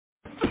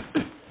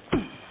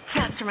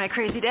after my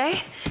crazy day,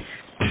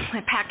 my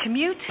packed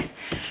commute,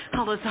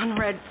 all those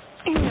unread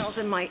emails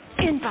in my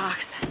inbox.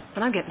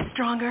 But I'm getting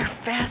stronger,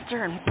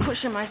 faster, and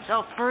pushing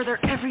myself further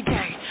every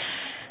day.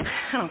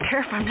 I don't care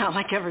if I'm not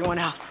like everyone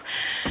else.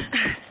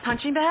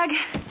 Punching bag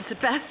is the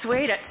best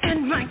way to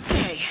end my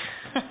day.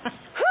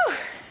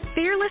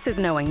 Fearless is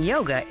knowing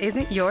yoga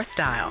isn't your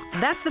style.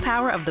 That's the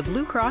power of the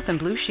Blue Cross and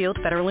Blue Shield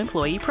Federal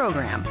Employee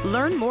Program.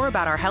 Learn more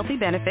about our healthy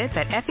benefits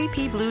at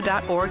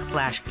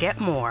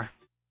fepblue.org/getmore.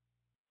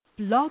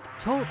 Blog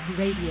Talk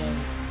Radio.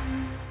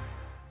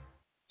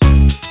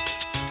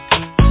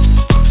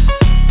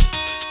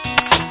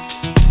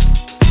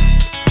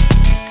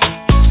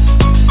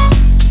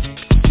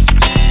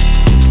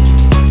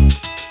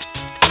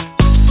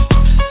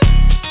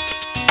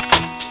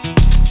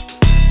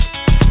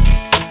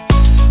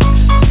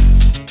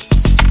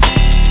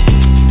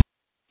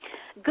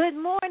 Good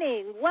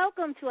morning.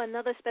 Welcome to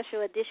another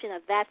special edition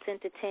of That's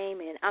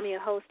Entertainment. I'm your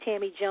host,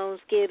 Tammy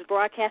Jones-Gibbs,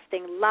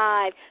 broadcasting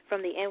live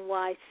from the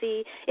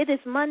NYC. It is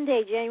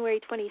Monday, January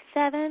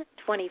 27,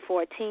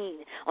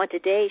 2014. On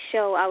today's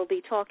show, I will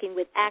be talking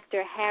with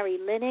actor Harry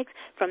Lennix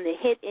from the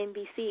hit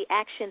NBC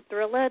action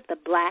thriller, The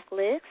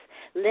Blacklist.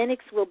 Lennix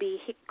will be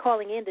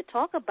calling in to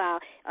talk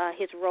about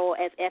his role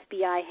as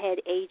FBI head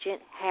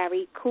agent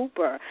Harry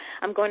Cooper.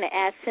 I'm going to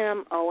ask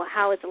him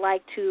how it's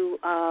like to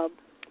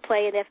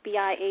play an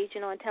FBI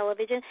agent on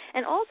television,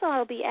 and also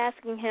I'll be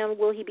asking him,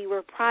 will he be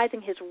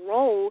reprising his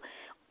role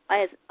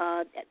as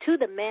to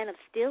the Man of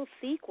Steel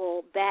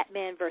sequel,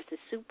 Batman vs.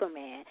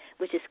 Superman,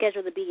 which is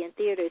scheduled to be in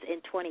theaters in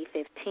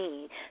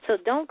 2015. So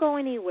don't go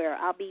anywhere.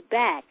 I'll be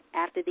back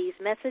after these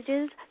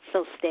messages,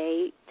 so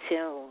stay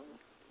tuned.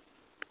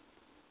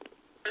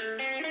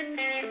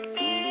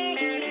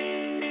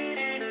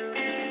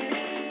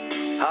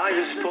 Hi,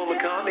 this is Paul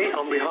McCartney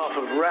on behalf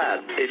of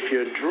RAD. If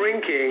you're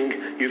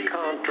drinking, you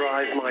can't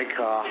drive my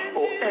car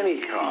or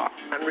any car.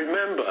 And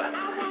remember,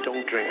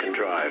 don't drink and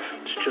drive.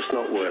 It's just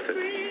not worth it.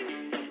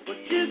 But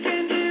you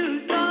can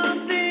do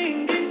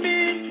something in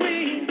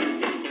between.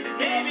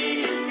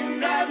 Baby, you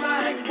can drive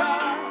my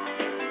car.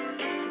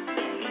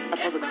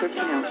 A public service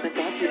announcement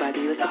brought to you by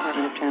the U.S.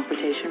 Department of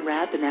Transportation,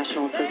 RAD, the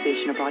National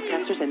Association of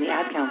Broadcasters, and the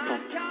Ad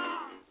Council.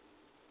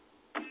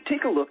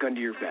 Take a look under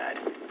your bed.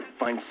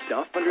 Find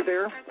stuff under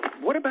there?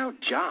 What about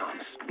jobs?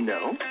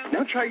 No?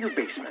 Now try your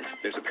basement.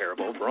 There's a pair of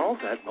overalls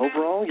that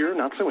overall you're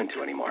not so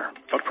into anymore.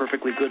 A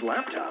perfectly good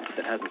laptop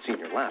that hasn't seen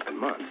your lap in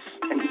months.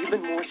 And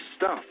even more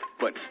stuff,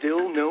 but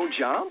still no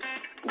jobs?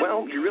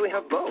 Well, you really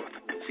have both.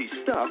 See,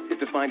 stuff is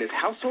defined as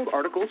household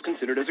articles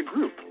considered as a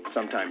group.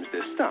 Sometimes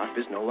this stuff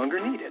is no longer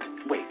needed.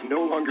 Wait,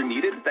 no longer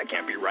needed? That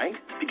can't be right.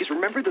 Because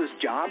remember those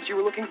jobs you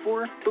were looking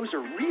for? Those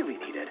are really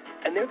needed.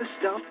 And they're the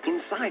stuff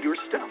inside your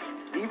stuff.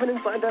 Even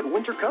inside that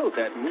winter coat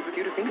that moved with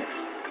you to Phoenix.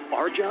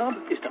 Our job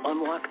is to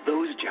unlock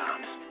those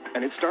jobs.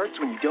 And it starts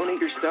when you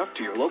donate your stuff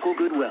to your local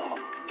Goodwill.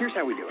 Here's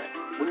how we do it.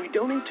 When you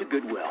donate to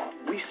Goodwill,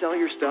 we sell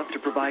your stuff to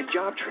provide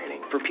job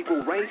training for people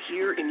right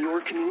here in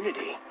your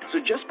community. So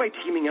just by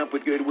teaming up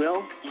with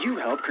Goodwill, you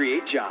help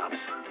create jobs.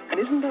 And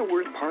isn't that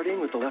worth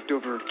parting with the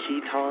leftover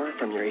keytar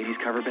from your 80s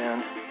cover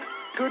band?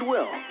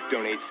 Goodwill.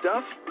 Donate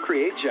stuff,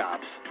 create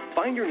jobs.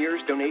 Find your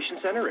nearest donation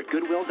center at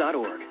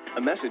goodwill.org.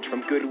 A message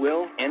from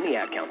Goodwill and the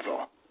Ad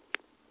Council.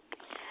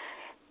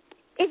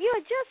 If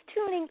you're just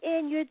tuning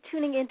in, you're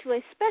tuning into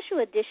a special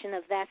edition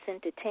of That's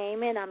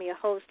Entertainment. I'm your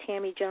host,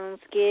 Tammy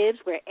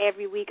Jones-Gibbs, where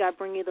every week I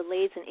bring you the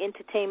latest in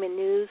entertainment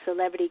news,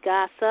 celebrity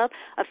gossip,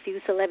 a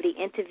few celebrity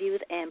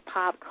interviews, and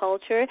pop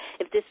culture.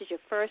 If this is your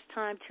first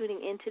time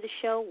tuning into the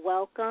show,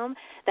 welcome.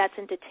 That's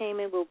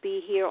Entertainment will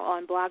be here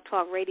on Blog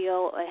Talk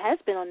Radio. It has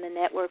been on the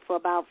network for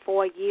about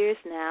 4 years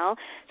now.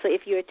 So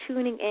if you're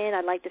tuning in,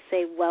 I'd like to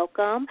say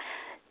welcome.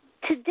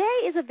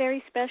 Today is a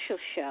very special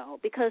show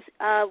because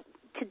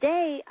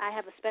today I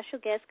have a special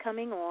guest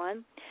coming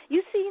on.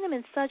 You've seen him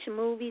in such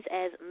movies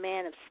as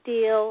Man of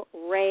Steel,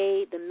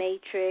 Ray, The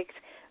Matrix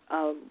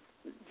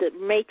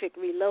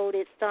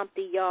Reloaded, Stomp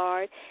the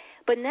Yard.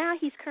 But now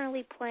he's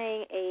currently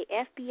playing a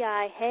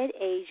FBI head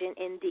agent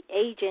in the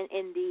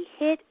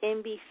hit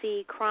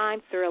NBC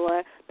crime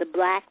thriller, The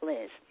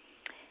Blacklist.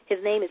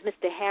 His name is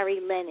Mr. Harry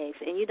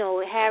Lennix. And, you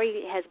know,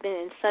 Harry has been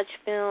in such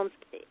films,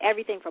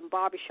 everything from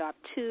Barbershop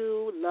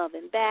 2, Love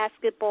and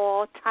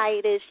Basketball,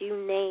 Titus, you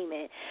name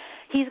it.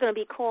 He's going to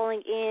be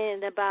calling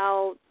in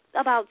about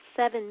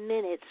 7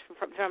 minutes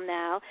from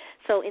now.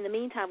 So in the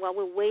meantime, while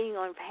we're waiting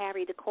on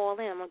Harry to call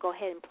in, I'm going to go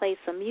ahead and play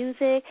some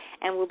music,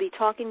 and we'll be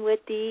talking with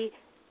the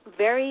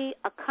very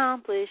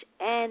accomplished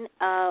and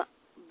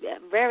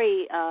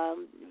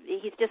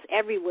he's just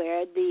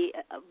everywhere, the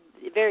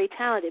very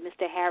talented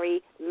Mr.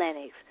 Harry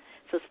Lennix.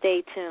 So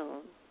stay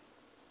tuned.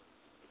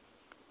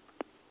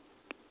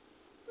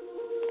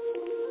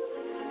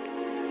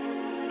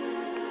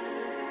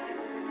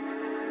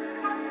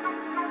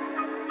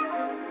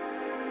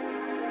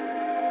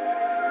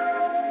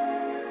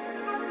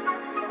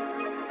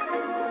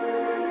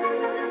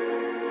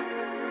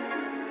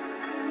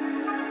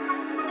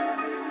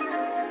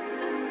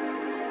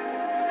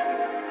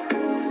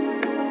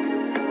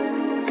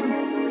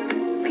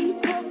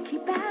 People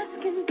keep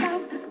asking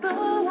about the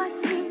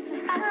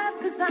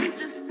I'm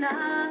just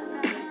not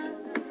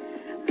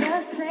the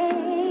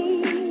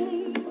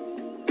same.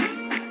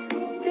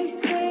 They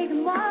say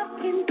I'm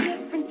walking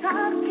different,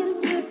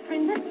 talking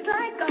different. It's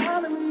like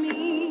all of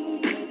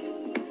me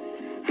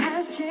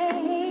has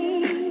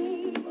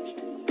changed.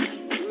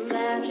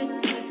 Magic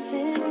is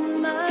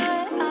in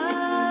my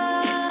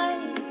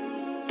eyes.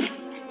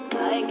 I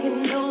can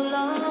no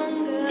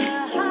longer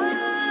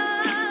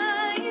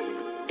hide.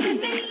 When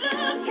they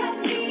look at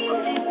me,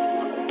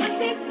 what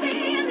they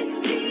feel is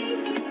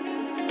deep.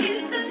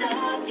 It's the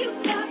love you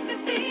got me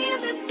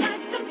feeling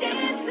like I'm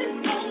dancing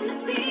on the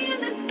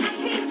ceiling. I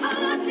can't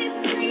hardly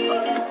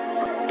breathe,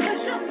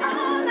 'cause you're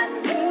all I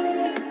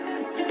need.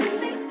 You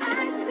make I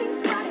see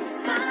right,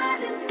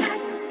 smiling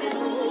like you.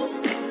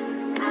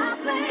 I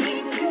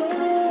blame you.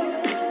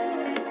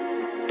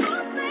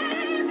 Oh,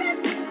 baby,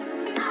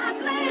 I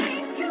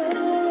blame you.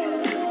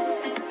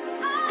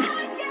 Oh,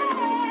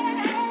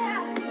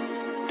 yeah.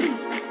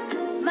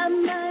 My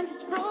mind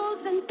is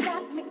frozen,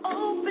 got me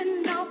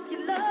open off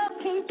your love,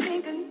 can't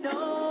think of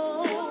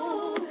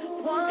no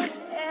one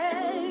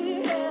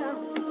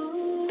else.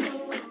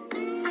 I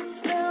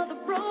smell the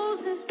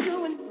roses,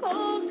 doing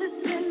poses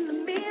in the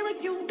mirror,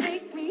 you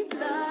make me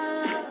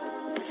love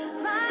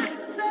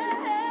myself.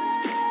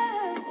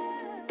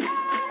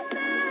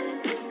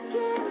 Magic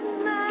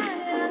in my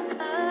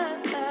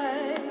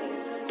eyes.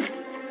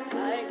 I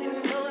can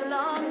no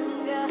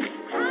longer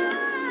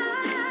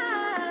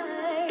hide.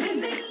 When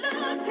they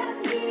look at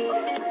me,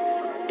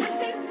 what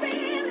they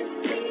feel is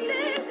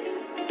feeling.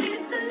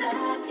 It's the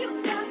love you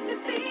got me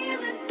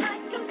feeling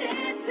like I'm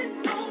dancing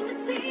on the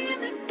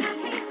ceiling. I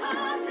can't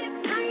hardly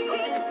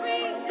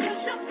breathe, 'cause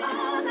you're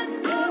all I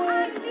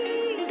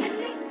need. And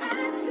they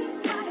ask me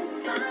why I'm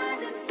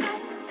smiling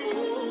like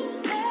ooh,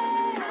 I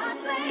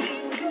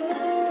blame you.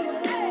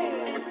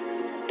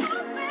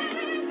 Oh,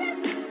 baby,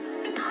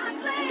 I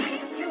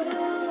blame you.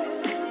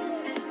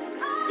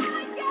 Oh,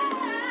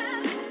 yeah,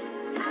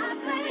 I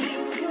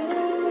blame you.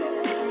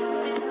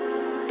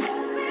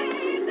 Oh,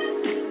 baby,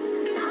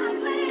 I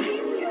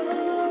blame you.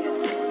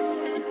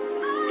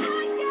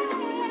 Oh,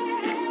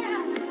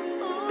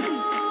 yeah.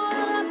 Oh, I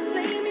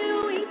blame you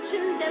each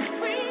and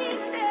every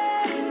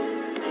day.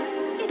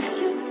 It's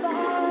your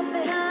fault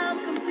that I'm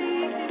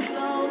completely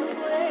blown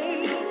away.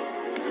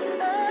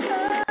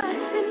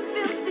 I've been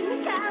building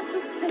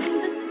castles in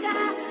the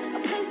sky, a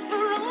place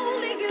for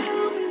only you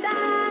and I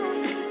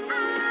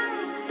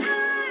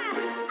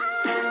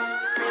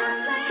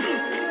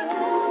blame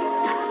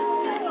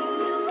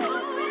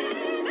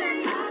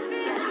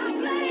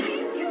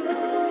you.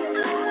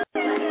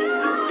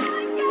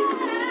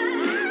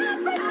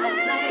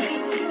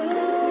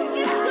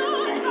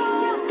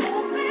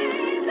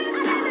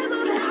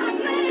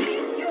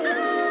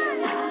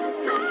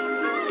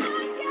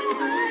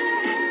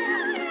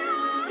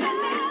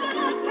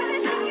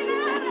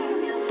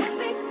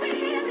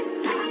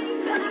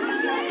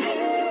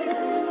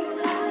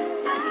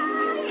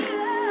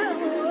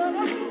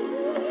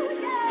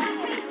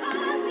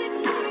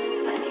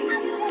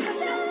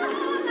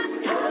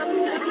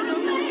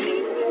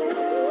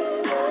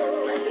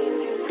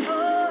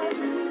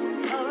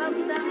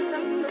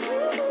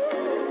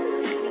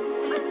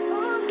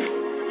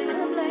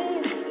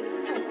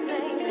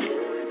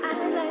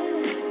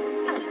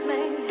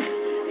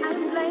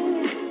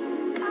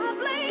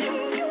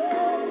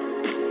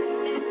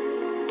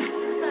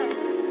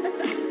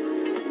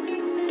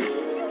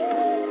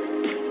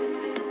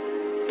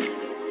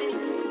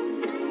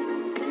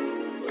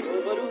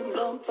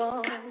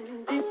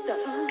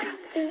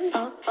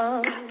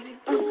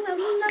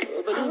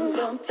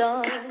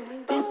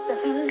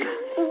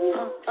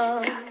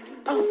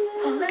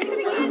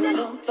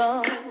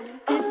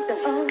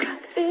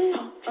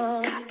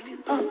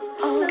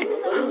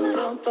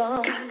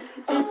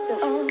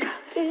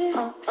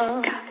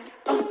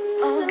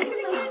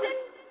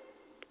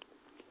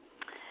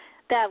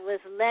 That was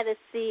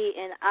Lettucey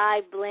and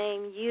I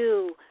Blame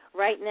You.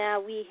 Right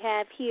now we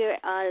have here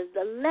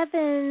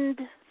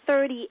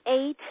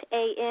 11:38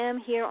 a.m.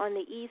 here on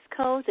the East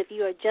Coast. If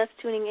you are just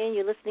tuning in,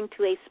 you're listening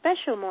to a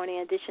special morning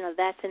edition of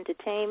That's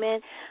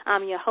Entertainment.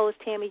 I'm your host,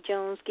 Tammy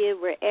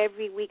Jones-Gibb, where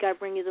every week I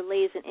bring you the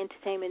latest in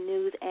entertainment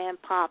news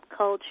and pop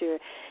culture.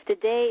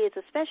 Today is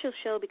a special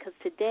show because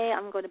today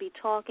I'm going to be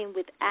talking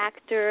with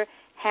actor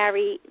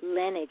Harry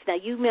Lennix. Now,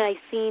 you may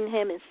have seen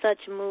him in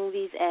such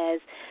movies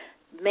as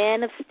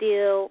Man of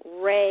Steel,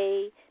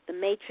 Ray, The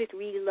Matrix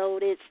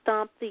Reloaded,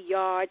 Stomp the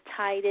Yard,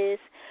 Titus.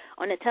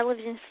 On the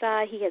television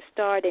side, he has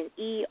starred in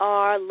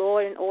ER, Law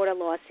and Order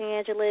Los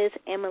Angeles,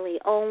 Emily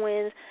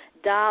Owens,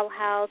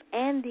 Dollhouse,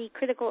 and the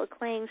critical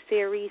acclaimed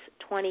series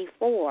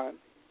 24.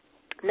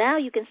 Now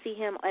you can see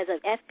him as an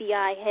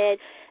FBI head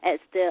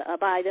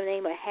by the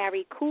name of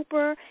Harry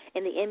Cooper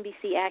in the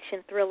NBC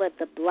action thriller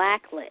The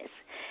Blacklist.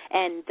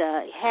 And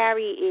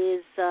Harry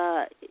is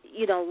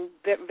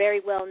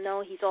very well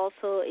known. He's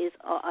also is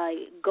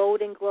a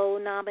Golden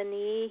Globe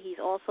nominee. He's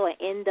also an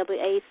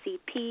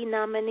NAACP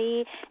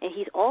nominee, and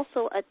he's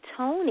also a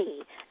Tony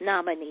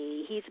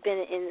nominee. He's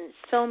been in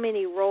so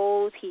many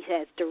roles. He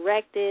has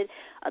directed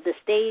the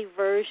stage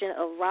version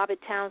of Robert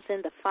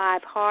Townsend, The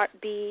Five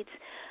Heartbeats.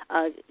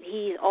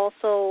 He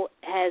also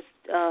has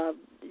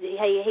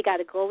he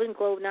got a Golden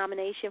Globe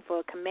nomination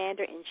for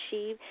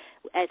Commander-in-Chief,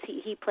 as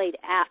he played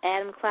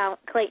Adam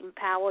Clayton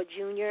Powell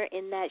Jr.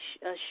 in that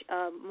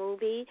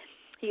movie.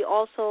 He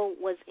also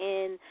was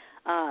in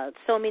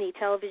so many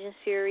television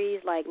series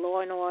like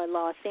Law and Order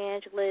Los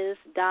Angeles,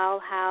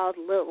 Dollhouse,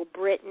 Little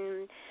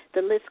Britain.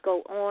 The list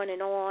go on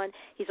and on.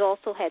 He's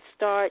also had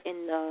starred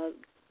in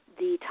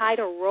the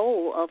title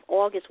role of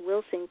August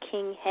Wilson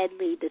King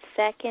Hedley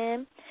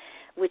II,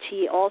 which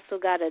he also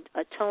got a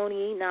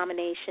Tony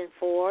nomination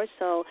for.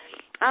 So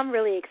I'm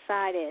really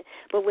excited.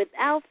 But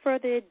without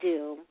further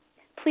ado,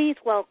 please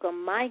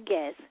welcome my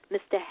guest,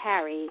 Mr.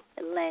 Harry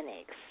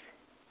Lennix.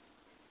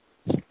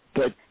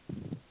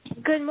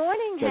 Good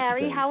morning,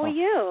 Harry. How are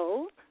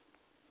you?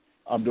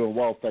 I'm doing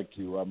well, thank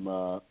you. I'm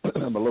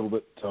I'm a little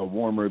bit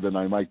warmer than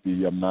I might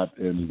be. I'm not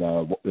in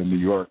New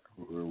York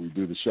where we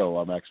do the show.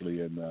 I'm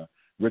actually in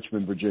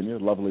Richmond, Virginia,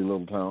 lovely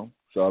little town.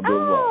 So I'm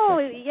doing well. Oh,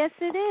 yes,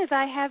 it is.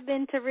 I have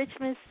been to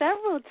Richmond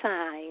several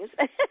times.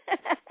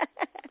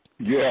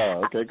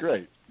 Yeah, okay,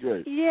 great.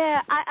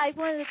 Yeah, I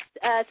want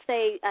to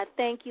say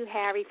thank you,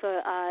 Harry,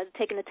 for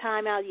taking the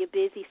time out of your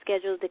busy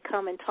schedule to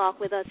come and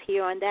talk with us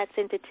here on That's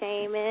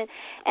Entertainment.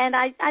 And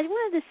I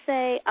wanted to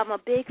say I'm a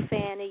big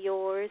fan of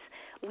yours.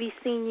 We've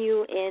seen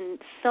you in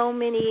so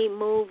many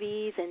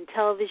movies and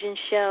television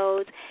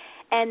shows,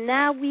 and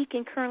now we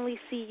can currently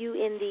see you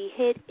in the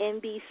hit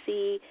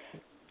NBC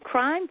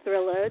crime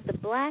thriller, The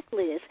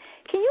Blacklist.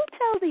 Can you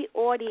tell the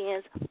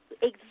audience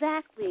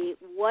exactly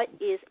what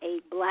is a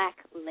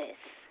blacklist?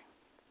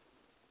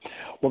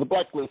 Well, the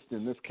blacklist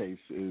in this case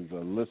is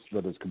a list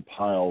that is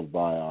compiled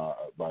by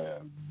a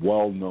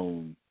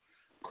well-known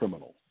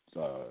criminal,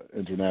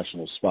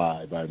 international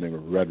spy by the name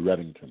of Red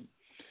Reddington.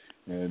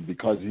 And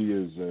because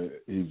he's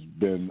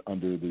been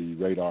under the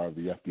radar of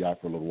the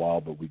FBI for a little while,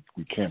 but we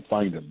can't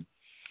find him,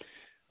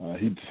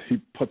 he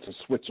puts a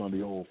switch on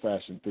the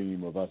old-fashioned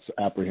theme of us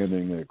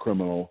apprehending a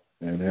criminal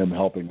and him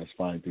helping us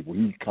find people.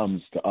 He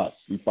comes to us.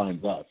 He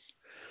finds us.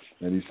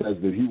 And he says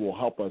that he will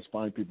help us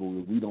find people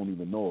that we don't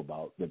even know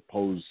about that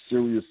pose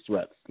serious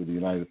threats to the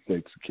United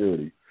States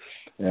security.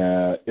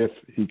 If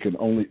he can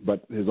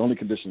but his only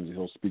condition is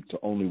he'll speak to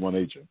only one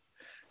agent.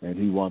 And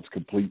he wants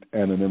complete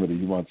anonymity.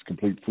 He wants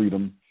complete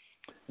freedom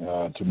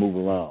to move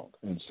around.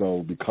 And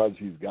so because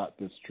he's got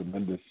this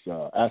tremendous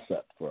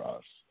asset for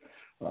us,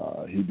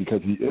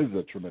 because he is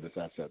a tremendous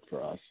asset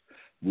for us,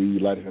 we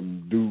let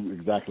him do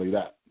exactly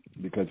that,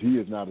 because he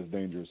is not as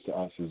dangerous to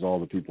us as all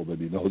the people that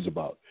he knows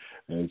about.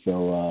 And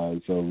so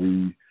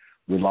we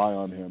rely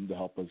on him to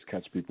help us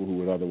catch people who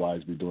would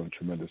otherwise be doing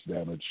tremendous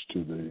damage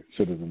to the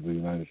citizens of the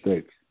United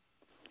States.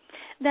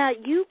 Now,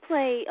 you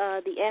play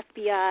the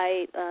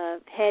FBI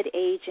head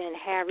agent,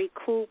 Harry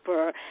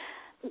Cooper.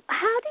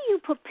 How do you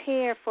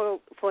prepare for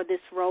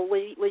this role?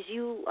 Was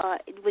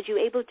you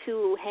able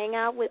to hang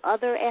out with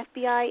other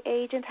FBI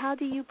agents? How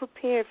do you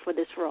prepare for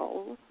this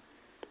role?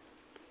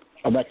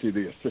 I'm actually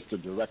the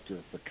assistant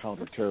director for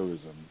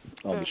counterterrorism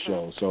on the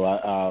show, so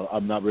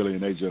I'm not really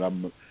an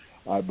agent.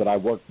 But I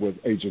work with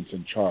agents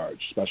in charge,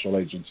 special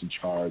agents in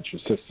charge,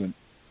 assistant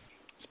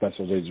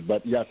special agents.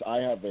 But yes, I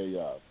have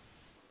the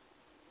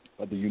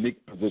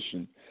unique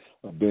position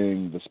of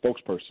being the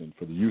spokesperson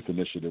for the youth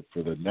initiative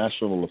for the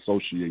National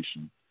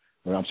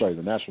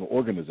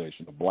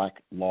Organization of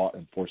Black Law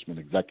Enforcement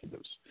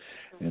Executives.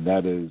 And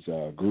that is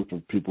a group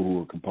of people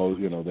who are composed,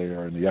 they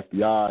are in the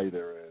FBI,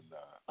 they're in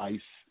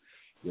ICE,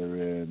 they're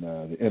in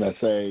the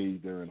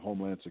NSA, they're in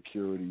Homeland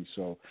Security.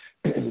 So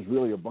it's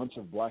really a bunch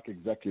of black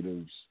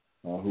executives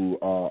who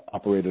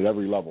operate at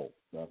every level,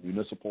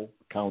 municipal,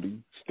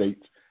 county,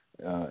 state,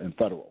 and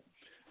federal.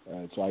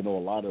 And so I know a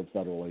lot of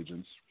federal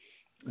agents.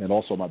 And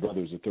also my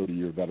brother is a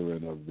 30-year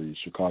veteran of the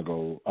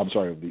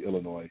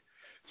Illinois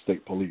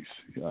State Police.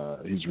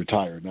 He's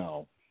retired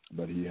now,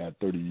 but he had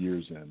 30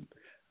 years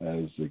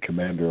as the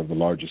commander of the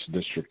largest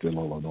district in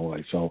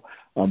Illinois. So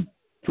I'm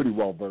pretty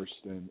well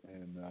versed in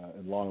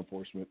law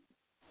enforcement,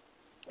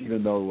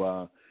 even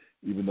though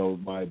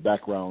my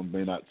background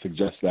may not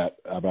suggest that.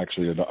 I'm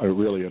actually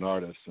really an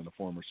artist and a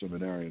former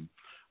seminarian.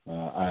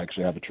 I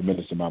actually have a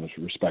tremendous amount of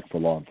respect for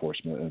law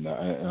enforcement, and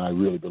I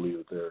really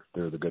believe that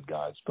they're the good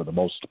guys for the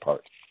most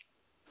part.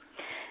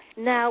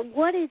 Now,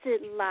 what is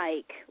it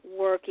like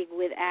working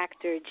with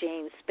actor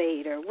James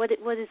Spader? What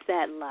is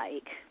that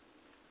like?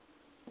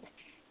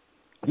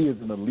 He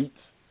is an elite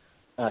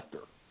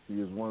actor. He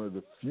is one of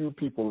the few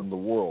people in the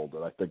world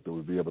that I think that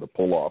would be able to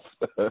pull off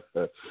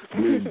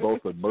being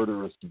both a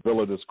murderous,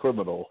 villainous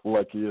criminal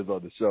like he is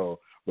on the show,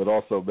 but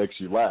also makes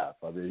you laugh.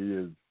 I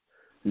mean,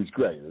 he's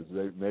great.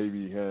 It's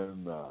maybe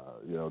him,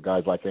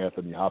 guys like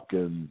Anthony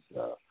Hopkins.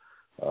 But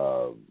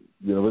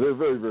there are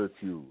very, very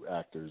few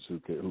actors who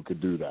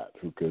could do that,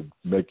 who could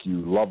make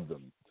you love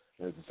them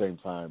at the same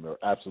time are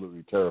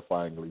absolutely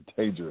terrifyingly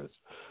dangerous.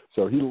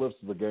 So he lifts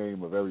the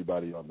game of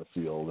everybody on the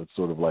field. It's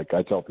sort of like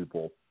I tell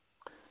people,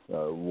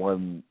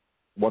 one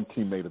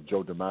teammate of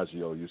Joe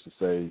DiMaggio used to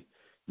say,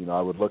 you know,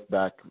 I would look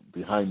back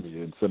behind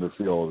me in center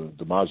field and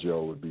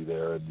DiMaggio would be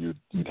there, and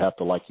you'd have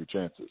to like your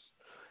chances.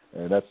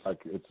 And that's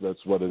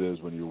what it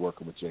is when you're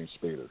working with James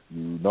Spader.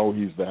 You know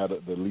he's the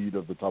lead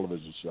of the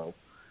television show,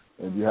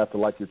 and you have to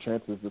like your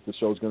chances that the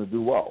show's going to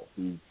do well.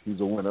 He's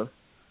a winner,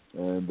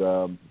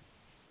 and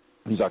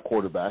he's our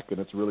quarterback, and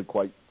it's really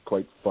quite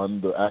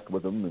fun to act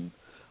with him, and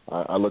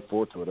I look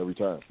forward to it every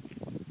time.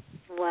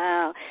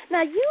 Wow.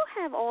 Now, you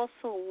have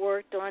also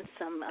worked on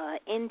some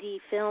indie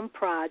film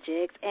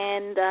projects,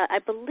 and I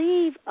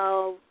believe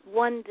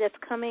one that's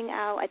coming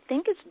out, I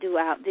think it's due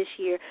out this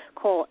year,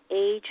 called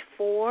Age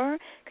 4.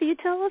 Could you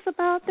tell us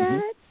about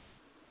that?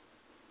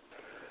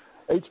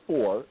 Age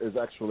 4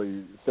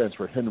 stands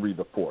for Henry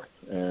IV,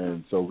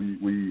 and so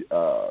we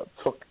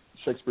took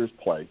Shakespeare's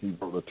play. He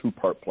wrote a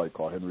 2-part play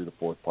called Henry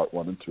IV, Part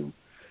 1 and 2,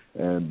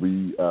 and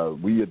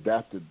we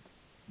adapted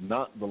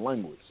not the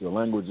language. The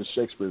language is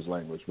Shakespeare's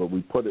language, but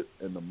we put it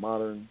in the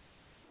modern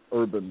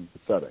urban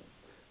setting.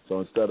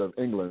 So instead of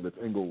England, it's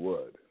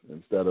Englewood.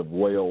 Instead of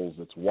Wales,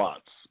 it's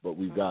Watts. But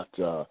we've got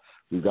the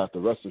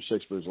rest of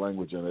Shakespeare's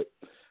language in it,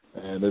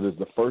 and it is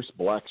the first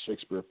black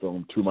Shakespeare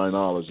film, to my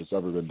knowledge, that's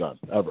ever been done,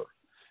 ever.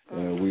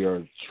 And we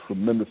are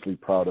tremendously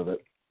proud of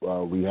it.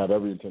 We have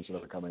every intention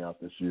of it coming out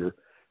this year.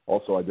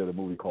 Also, I did a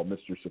movie called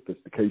Mr.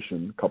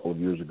 Sophistication a couple of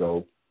years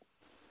ago,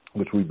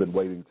 which we've been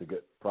waiting to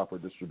get proper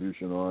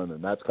distribution on,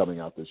 and that's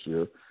coming out this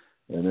year.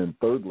 And then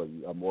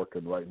thirdly, I'm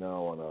working right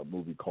now on a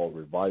movie called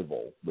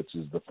Revival, which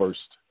is the first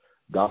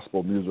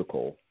gospel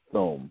musical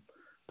film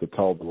to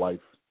tell the life,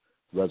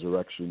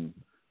 resurrection,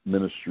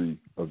 ministry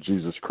of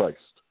Jesus Christ,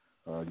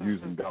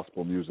 using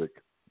gospel music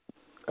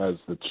as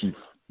the chief,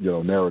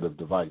 narrative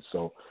device.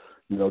 So,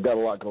 got a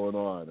lot going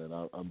on, and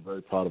I'm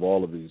very proud of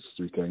all of these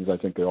 3 things. I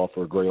think they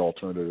offer a great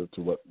alternative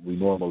to what we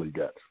normally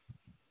get.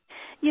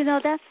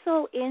 That's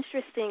so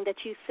interesting that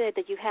you said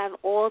that you have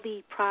all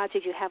these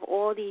projects, you have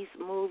all these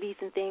movies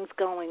and things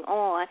going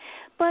on.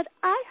 But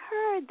I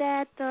heard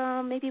that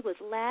maybe it was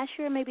last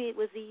year, maybe it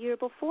was the year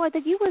before,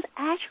 that you was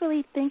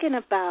actually thinking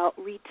about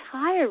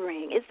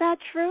retiring. Is that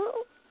true?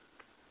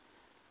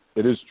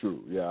 It is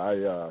true.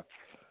 Yeah,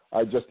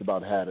 I just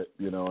about had it.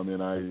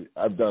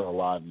 I've done a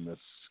lot in this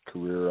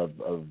career.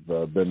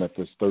 I've been at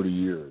this 30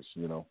 years.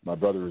 My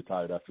brother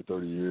retired after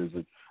 30 years.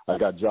 And I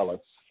got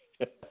jealous.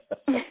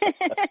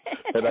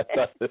 And I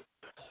thought,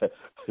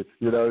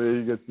 he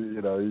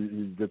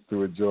gets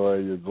to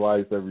enjoy his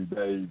life every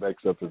day. He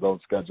makes up his own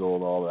schedule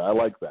and all that. I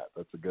like that.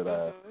 That's a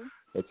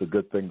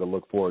good thing to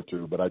look forward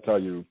to. But I tell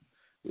you,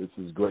 this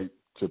is great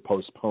to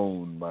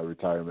postpone my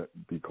retirement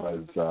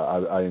because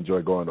I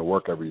enjoy going to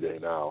work every day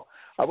now.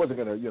 I wasn't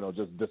going to,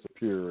 just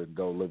disappear and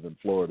go live in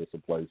Florida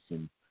someplace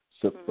and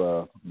sip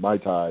Mai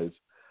Tais.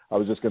 I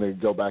was just going to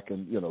go back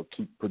and,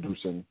 keep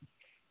producing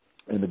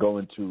and to go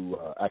into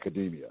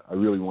academia. I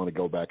really want to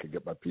go back and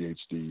get my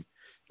PhD,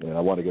 and I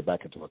want to get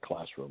back into a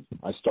classroom.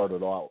 I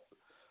started out,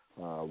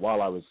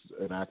 while I was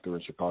an actor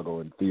in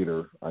Chicago in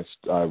theater, I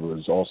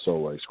was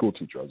also a school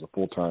teacher. I was a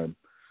full-time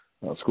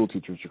school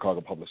teacher in Chicago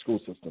public school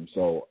system,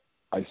 so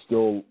I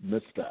still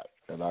miss that,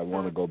 and I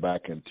want to go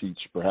back and teach,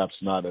 perhaps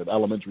not at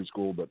elementary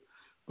school, but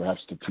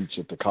perhaps to teach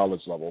at the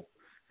college level,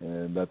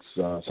 and that's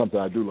something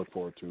I do look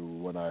forward to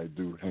when I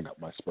do hang up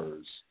my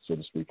spurs, so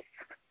to speak.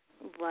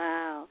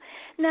 Wow.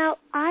 Now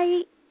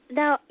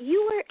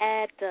you were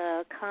at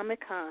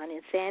Comic-Con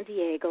in San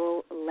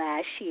Diego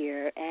last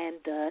year, and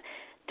the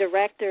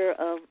director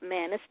of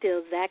Man of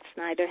Steel, Zack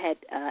Snyder, had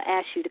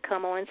asked you to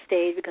come on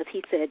stage because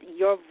he said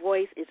your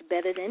voice is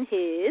better than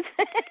his.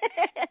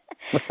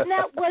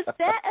 Now, was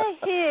that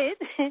a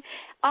hit?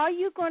 Are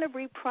you going to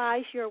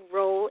reprise your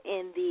role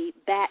in the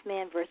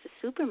Batman versus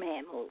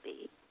Superman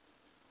movie?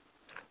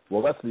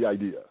 Well, that's the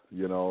idea,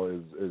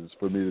 is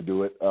for me to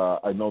do it.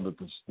 I know that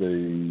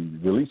the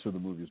release of the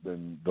movie has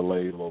been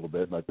delayed a little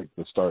bit, and I think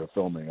the start of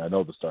filming has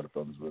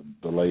been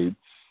delayed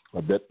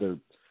a bit. They're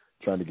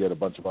trying to get a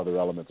bunch of other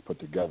elements put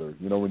together.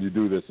 When you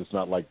do this, it's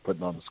not like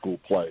putting on a school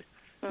play.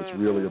 It's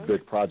really a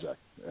big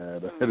project,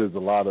 and it is a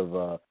lot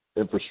of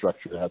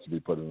infrastructure that has to be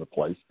put into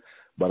place.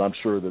 But I'm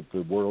sure that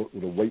the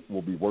wait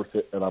will be worth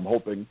it, and I'm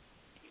hoping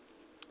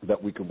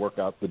that we can work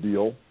out the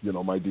deal,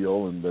 my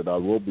deal, and that I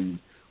will be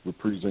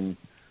reprising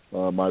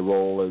my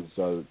role as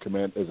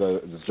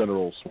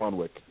General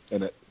Swanwick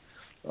in it.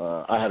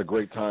 I had a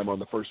great time on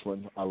the first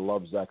one. I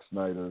love Zack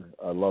Snyder.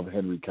 I love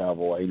Henry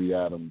Cavill, Amy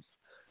Adams.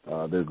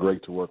 They're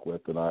great to work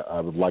with, and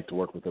I would like to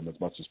work with them as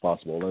much as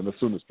possible and as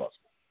soon as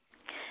possible.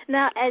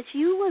 Now, as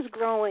you was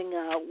growing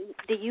up,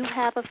 do you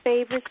have a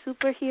favorite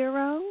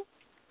superhero?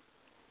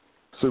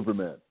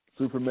 Superman.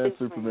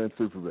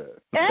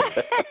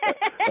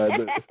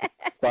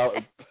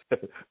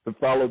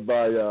 Followed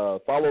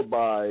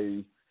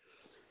by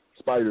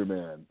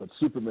Spider-Man, but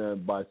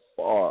Superman by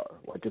far,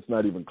 it's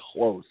not even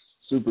close.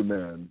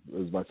 Superman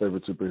is my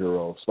favorite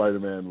superhero.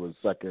 Spider-Man was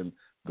second.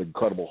 The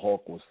Incredible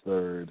Hulk was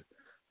third.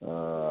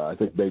 I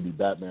think Baby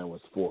Batman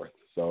was 4th.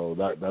 So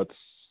that's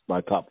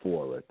my top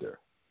 4 right there.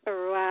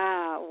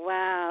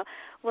 Wow.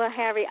 Well,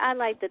 Harry, I'd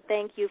like to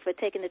thank you for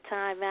taking the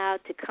time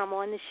out to come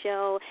on the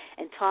show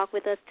and talk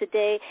with us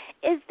today.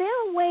 Is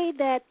there a way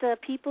that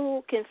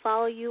people can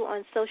follow you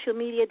on social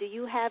media? Do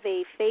you have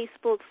a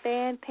Facebook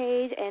fan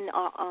page? And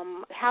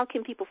how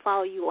can people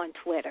follow you on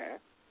Twitter?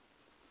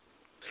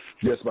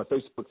 Yes, my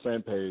Facebook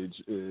fan page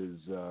is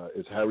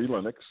Harry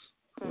Lennix,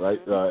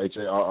 right?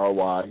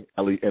 HarryLennix.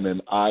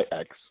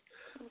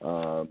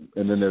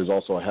 And then there's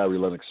also a Harry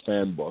Lennix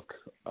fan book.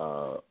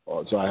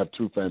 So I have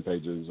 2 fan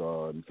pages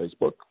on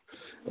Facebook.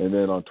 And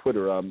then on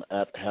Twitter, I'm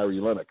at Harry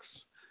Lennix.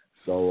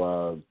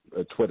 So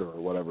Twitter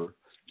or whatever.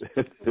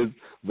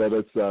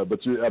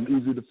 I'm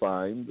easy to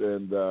find.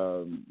 And,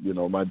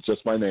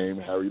 my name,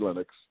 Harry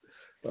Lennix,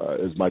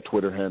 is my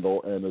Twitter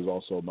handle and is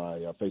also my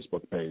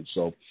Facebook page.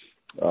 So,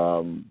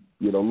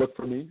 look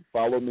for me,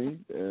 follow me,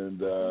 and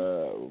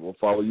we'll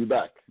follow you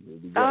back.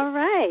 All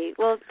right.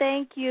 Well,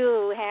 thank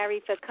you,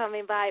 Harry, for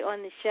coming by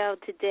on the show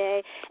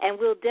today. And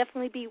we'll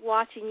definitely be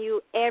watching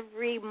you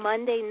every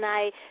Monday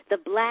night, The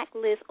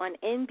Blacklist on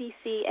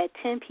NBC at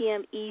 10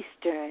 p.m.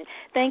 Eastern.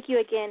 Thank you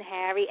again,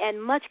 Harry,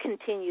 and much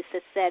continued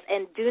success.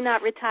 And do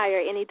not retire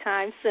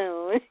anytime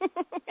soon.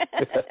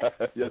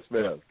 Yes,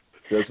 ma'am.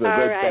 Yes, ma'am. All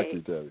Great right.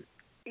 talking to you.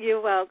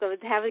 You're welcome.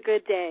 Have a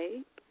good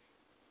day.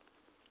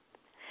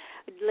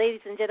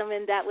 Ladies and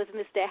gentlemen, that was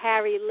Mr.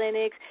 Harry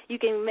Lennix. You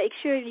can make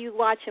sure you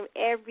watch him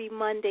every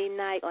Monday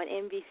night on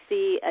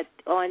NBC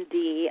on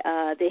the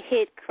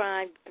hit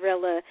crime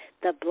thriller,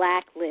 The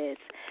Blacklist.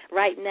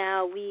 Right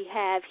now we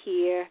have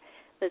here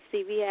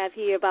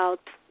about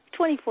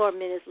 24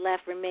 minutes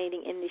left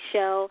remaining in the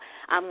show.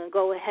 I'm going to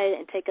go ahead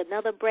and take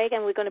another break,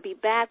 and we're going to be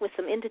back with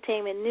some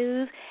entertainment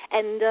news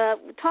and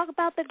talk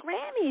about the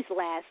Grammys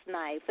last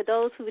night. For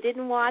those who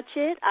didn't watch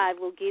it, I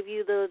will give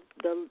you the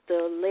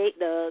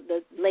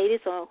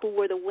latest on who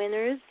were the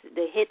winners,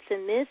 the hits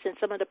and miss, and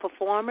some of the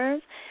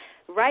performers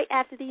right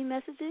after these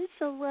messages,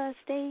 so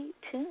stay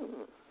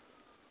tuned.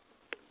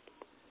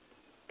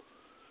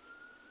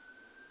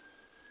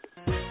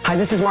 Hi,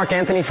 this is Mark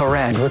Anthony for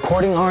Red,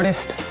 recording artist,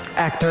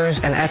 actors,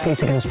 and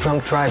athletes against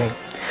drunk driving.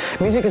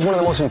 Music is one of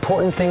the most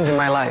important things in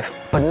my life,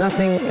 but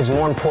nothing is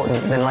more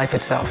important than life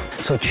itself.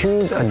 So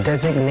choose a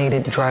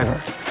designated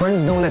driver.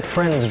 Friends don't let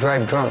friends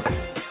drive drunk.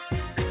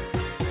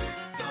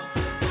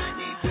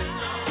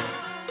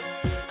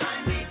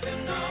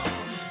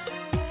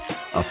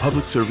 A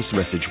public service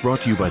message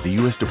brought to you by the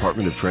U.S.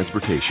 Department of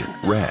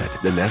Transportation, RAD,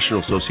 the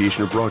National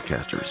Association of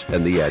Broadcasters,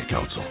 and the Ad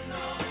Council.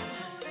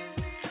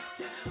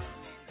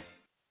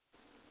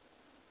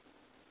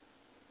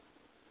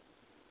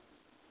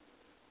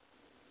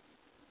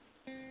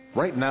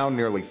 Right now,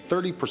 nearly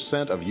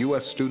 30% of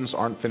U.S. students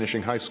aren't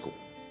finishing high school.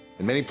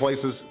 In many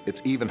places, it's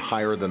even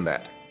higher than that.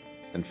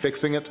 And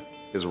fixing it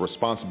is a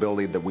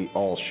responsibility that we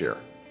all share.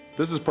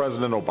 This is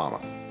President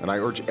Obama, and I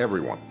urge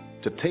everyone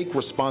to take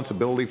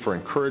responsibility for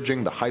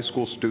encouraging the high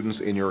school students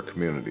in your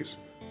communities,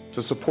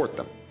 to support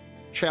them,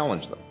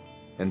 challenge them,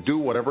 and do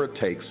whatever it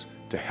takes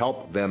to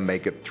help them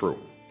make it through.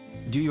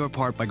 Do your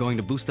part by going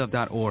to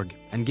boostup.org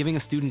and giving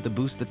a student the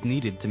boost that's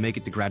needed to make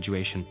it to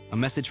graduation. A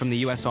message from the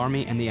U.S.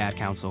 Army and the Ad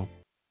Council.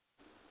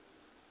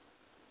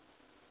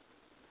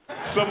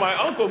 So my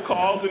uncle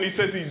calls and he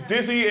says he's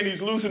dizzy and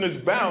he's losing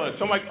his balance.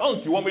 I'm like,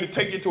 Unc, you want me to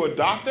take you to a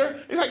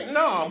doctor? He's like,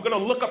 no, I'm going to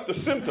look up the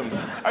symptoms.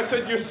 I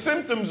said, your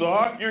symptoms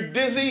are you're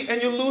dizzy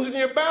and you're losing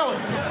your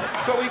balance.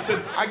 So he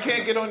said, I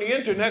can't get on the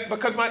internet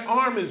because my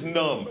arm is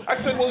numb. I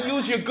said, well,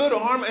 use your good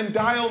arm and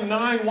dial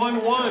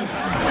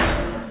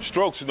 911.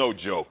 Stroke's no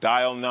joke.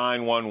 Dial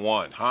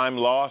 911. Time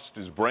lost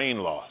is brain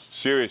lost.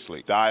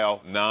 Seriously,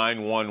 dial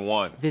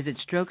 911. Visit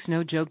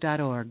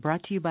strokesnojoke.org,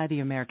 brought to you by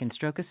the American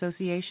Stroke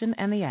Association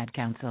and the Ad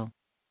Council.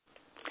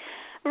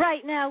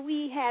 Right now,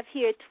 we have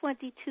here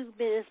 22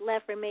 minutes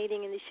left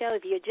remaining in the show.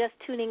 If you're just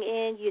tuning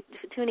in, you're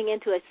tuning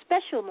into a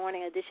special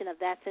morning edition of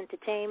That's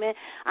Entertainment.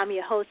 I'm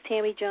your host,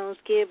 Tammy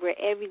Jones-Gibb, where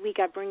every week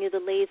I bring you the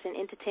latest in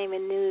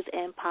entertainment news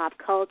and pop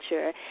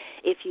culture.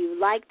 If you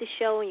like the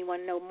show and you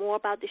want to know more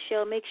about the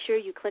show, make sure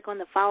you click on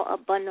the Follow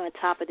Up button on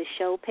top of the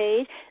show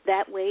page.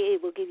 That way,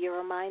 it will give you a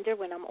reminder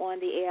when I'm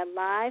on the air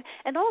live.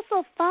 And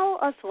also follow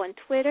us on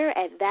Twitter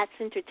at That's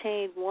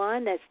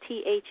Entertain1. That's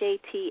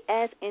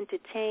THATS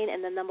Entertain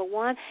and the number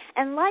 1.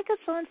 And like us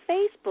on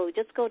Facebook.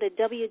 Just go to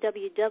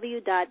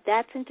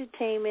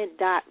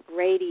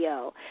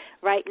www.thatsentertainment.radio.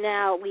 Right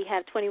now, we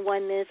have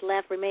 21 minutes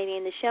left remaining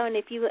in the show. And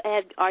if you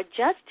are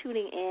just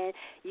tuning in,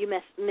 you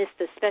missed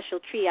a special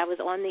treat. I was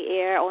on the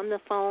air, on the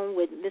phone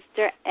with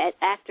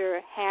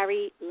actor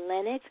Harry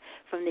Lennix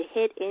from the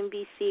hit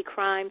NBC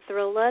crime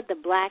thriller, The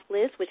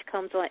Blacklist, which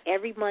comes on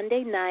every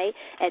Monday night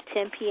at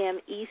 10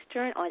 p.m.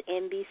 Eastern on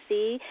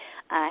NBC.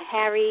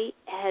 Harry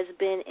has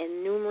been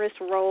in numerous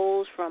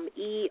roles, from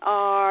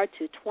ER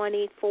to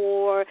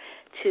 24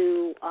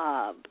 to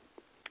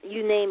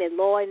you name it,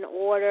 Law and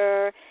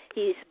Order.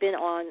 He's been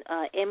on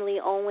Emily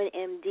Owen,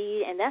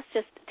 MD, and that's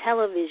just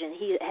television.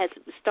 He has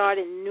starred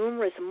in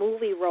numerous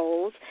movie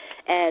roles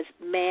as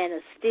Man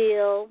of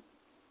Steel,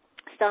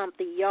 Stomp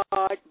the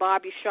Yard,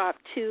 Barbershop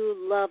 2,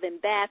 Love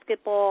and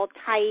Basketball,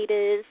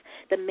 Titus,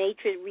 The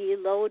Matrix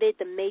Reloaded,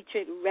 The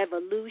Matrix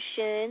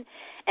Revolution,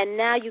 and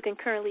now you can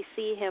currently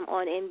see him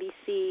on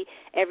NBC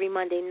every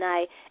Monday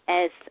night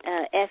as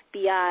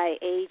FBI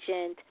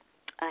agent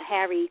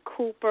Harry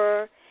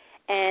Cooper,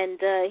 and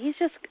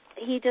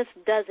he just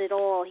does it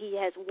all. He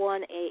has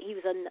he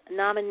was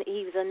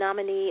a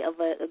nominee of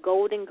a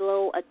Golden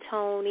Globe, a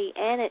Tony,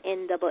 and an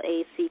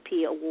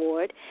NAACP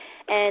award,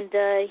 and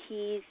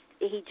he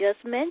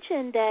just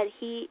mentioned that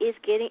he is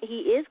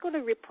going to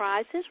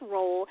reprise his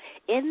role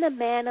in the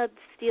Man of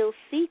Steel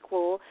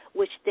sequel,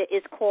 which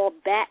is called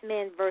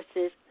Batman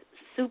versus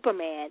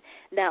Superman.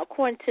 Now,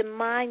 according to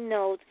my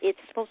notes, it's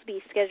supposed to be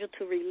scheduled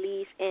to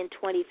release in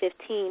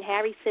 2015.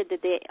 Harry said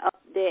that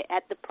they're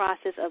at the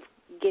process of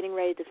getting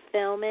ready to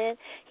film it.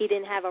 He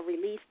didn't have a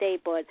release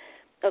date, but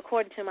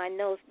according to my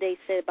notes, they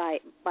said by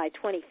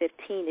 2015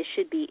 it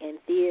should be in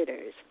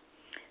theaters.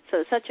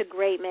 So such a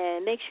great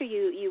man. Make sure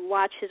you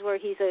watch his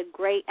work. He's a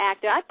great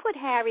actor. I put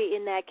Harry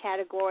in that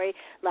category,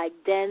 like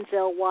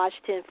Denzel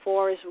Washington,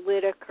 Forrest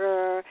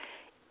Whitaker,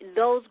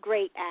 those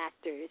great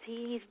actors.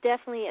 He's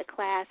definitely a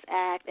class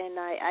act, and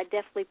I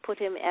definitely put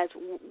him as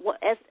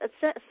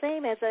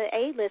same as an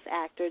A-list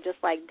actor,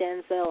 just like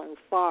Denzel and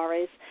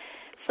Forrest.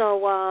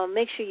 So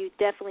make sure you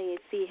definitely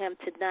see him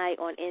tonight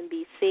on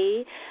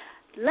NBC.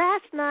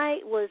 Last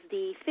night was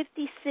the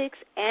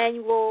 56th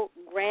Annual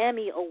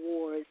Grammy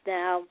Awards.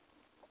 Now,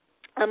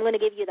 I'm going to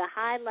give you the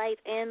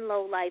highlights and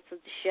lowlights of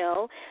the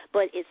show,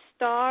 but it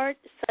starred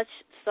such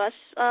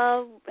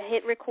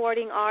hit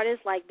recording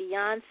artists like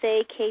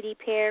Beyonce, Katy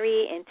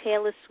Perry, and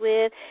Taylor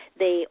Swift.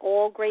 They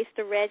all graced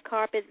the red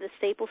carpet at the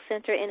Staples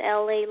Center in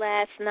L.A.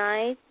 last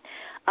night.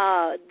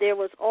 There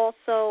was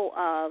also,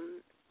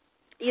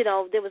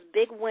 there was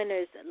big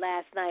winners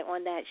last night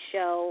on that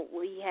show.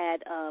 We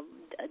had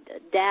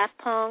Daft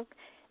Punk,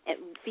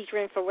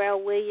 featuring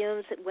Pharrell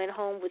Williams, went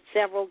home with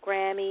several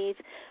Grammys.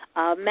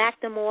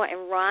 Macklemore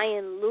and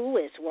Ryan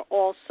Lewis were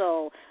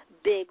also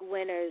big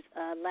winners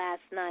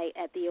last night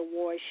at the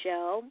award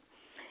show.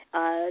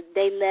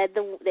 They were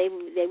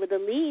the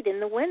lead in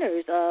the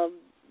winners.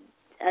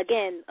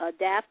 Again,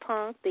 Daft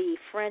Punk, the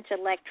French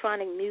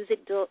electronic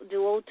music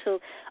duo,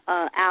 took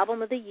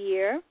Album of the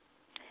Year,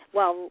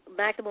 while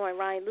Macklemore and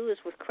Ryan Lewis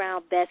were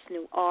crowned Best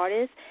New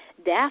Artist.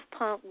 Daft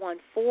Punk won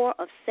 4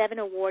 of 7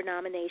 award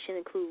nominations,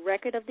 including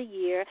Record of the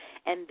Year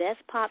and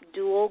Best Pop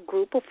Duo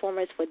Group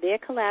Performance for their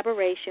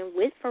collaboration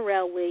with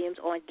Pharrell Williams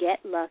on Get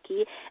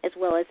Lucky, as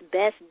well as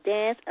Best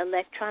Dance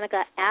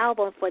Electronica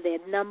Album for their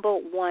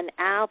 #1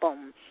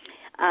 album.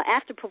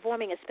 After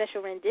performing a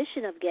special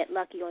rendition of Get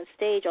Lucky on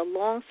stage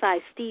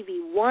alongside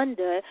Stevie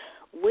Wonder,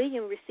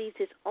 Williams received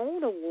his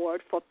own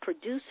award for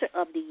Producer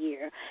of the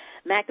Year.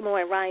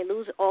 Macklemore and Ryan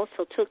Lewis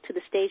also took to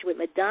the stage with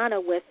Madonna,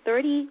 where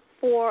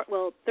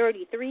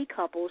 33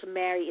 couples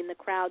married in the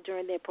crowd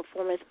during their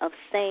performance of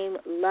Same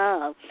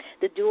Love.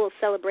 The duo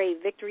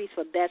celebrated victories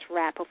for Best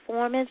Rap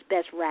Performance,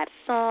 Best Rap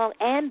Song,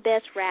 and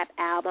Best Rap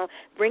Album,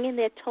 bringing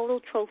their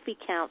total trophy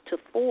count to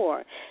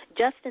 4.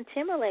 Justin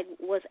Timberlake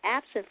was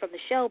absent from the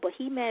show, but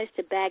he managed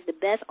to bag the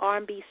Best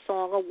R&B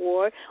Song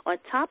Award on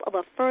top of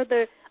a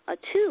further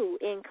 2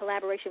 in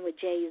collaboration with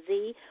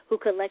Jay-Z, who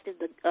collected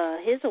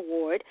his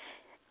award.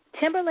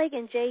 Timberlake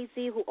and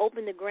Jay-Z, who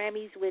opened the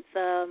Grammys with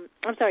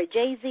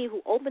Jay-Z,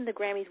 who opened the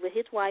Grammys with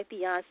his wife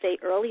Beyonce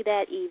early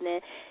that evening.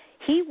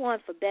 He won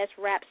for Best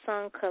Rap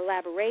Song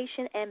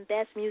Collaboration and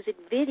Best Music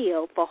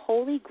Video for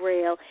Holy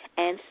Grail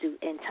and Suit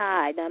and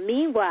Tie. Now,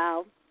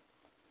 meanwhile,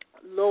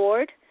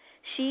 Lorde,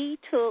 she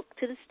took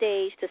to the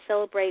stage to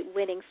celebrate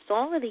winning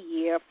Song of the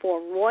Year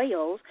for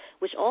Royals,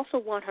 which also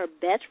won her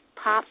Best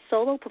Pop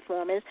Solo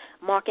Performance,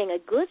 marking a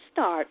good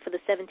start for the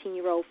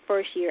 17-year-old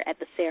first year at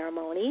the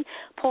ceremony.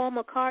 Paul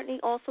McCartney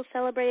also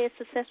celebrated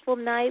a successful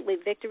night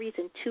with victories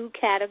in 2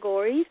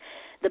 categories.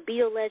 The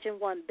Beatle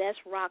legend won Best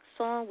Rock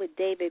Song with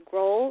David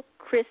Grohl,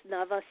 Chris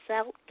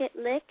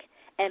Novoselic,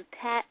 and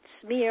Pat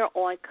Smear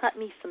on Cut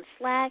Me Some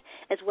Slack,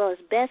 as well as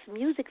Best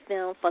Music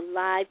Film for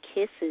Live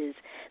Kisses.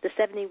 The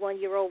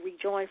 71-year-old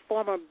rejoined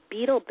former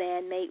Beatle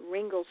bandmate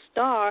Ringo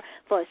Starr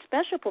for a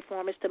special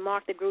performance to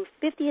mark the group's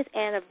 50th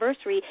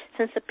anniversary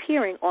since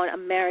appearing on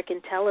American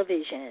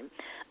television.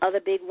 Other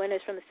big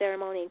winners from the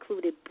ceremony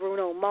included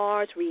Bruno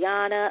Mars,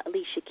 Rihanna,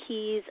 Alicia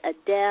Keys,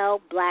 Adele,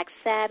 Black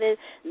Sabbath,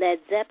 Led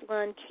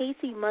Zeppelin,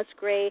 Casey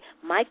Musgrave,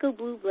 Michael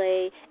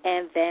Bublé,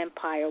 and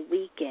Vampire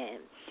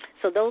Weekend.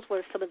 So those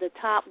were some of the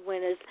top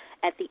winners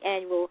at the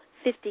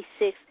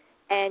 56th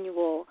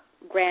Annual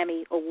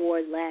Grammy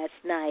Award last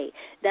night.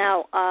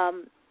 Now,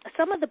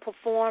 some of the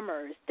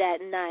performers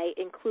that night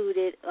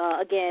included,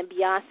 again,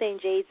 Beyonce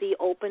and Jay-Z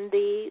opened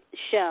the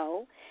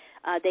show.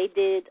 They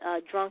did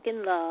Drunk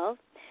in Love.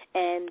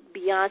 And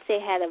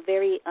Beyonce had a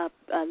very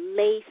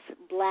lace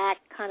black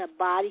kind of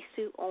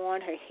bodysuit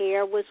on. Her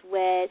hair was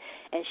wet,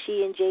 and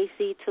she and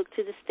Jay-Z took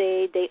to the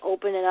stage. They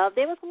opened it up.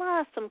 There was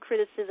some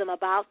criticism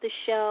about the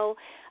show,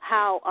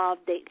 how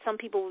some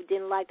people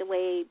didn't like the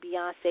way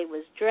Beyonce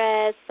was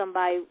dressed.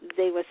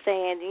 They were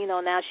saying,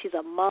 now she's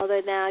a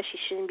mother now. She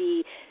shouldn't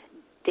be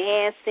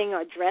dancing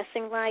or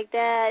dressing like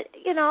that,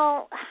 you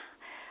know,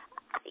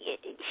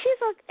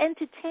 she's an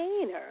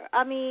entertainer.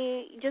 I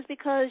mean, just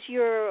because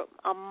you're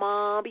a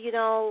mom, you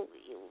know,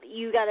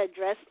 you got to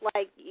dress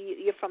like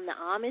you're from the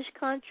Amish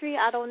country.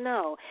 I don't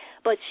know.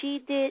 But she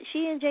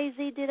and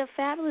Jay-Z did a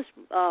fabulous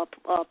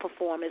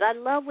performance. I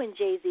love when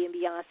Jay-Z and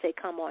Beyonce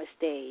come on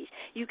stage.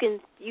 You can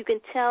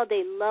tell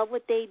they love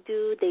what they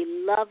do. They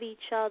love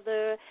each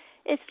other.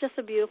 It's just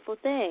a beautiful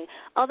thing.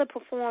 Other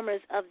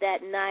performers of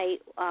that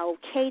night,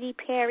 Katy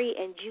Perry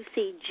and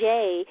Juicy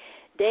J,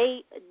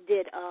 they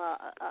did,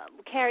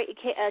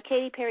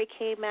 Katy Perry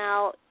came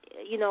out,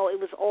 you know, it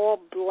was all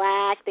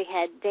black. They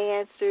had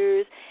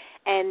dancers,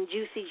 and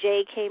Juicy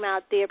J came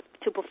out there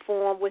to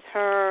perform with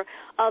her.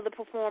 Other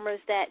performers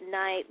that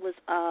night was,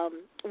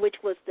 which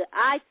was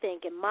I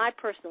think, in my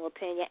personal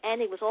opinion,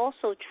 and it was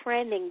also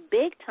trending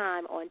big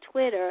time on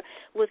Twitter,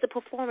 was the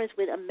performance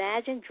with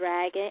Imagine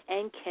Dragon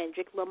and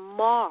Kendrick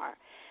Lamar.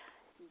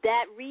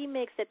 That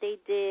remix that they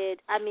did,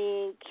 I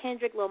mean,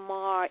 Kendrick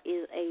Lamar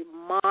is a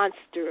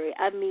monster.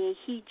 I mean,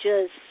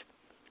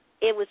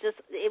 it was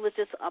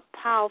just a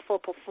powerful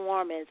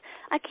performance.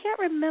 I can't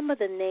remember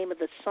the name of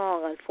the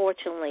song,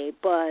 unfortunately,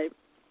 but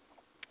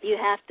you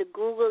have to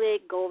Google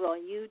it, go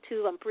on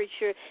YouTube. I'm pretty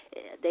sure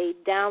they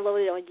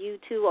download it on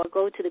YouTube or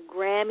go to the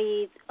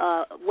Grammy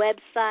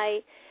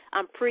website.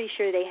 I'm pretty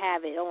sure they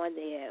have it on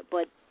there.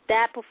 But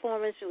that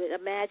performance with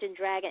Imagine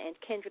Dragon and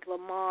Kendrick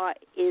Lamar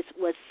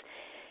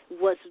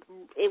was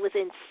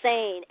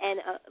insane. And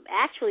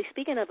actually,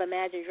 speaking of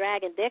Imagine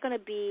Dragon, they're going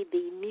to be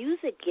the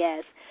music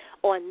guest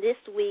on this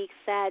week's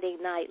Saturday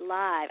Night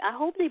Live. I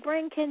hope they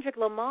bring Kendrick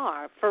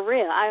Lamar, for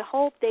real. I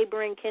hope they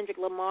bring Kendrick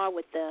Lamar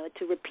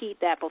to repeat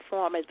that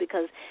performance,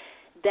 because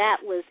that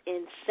was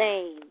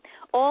insane.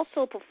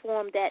 Also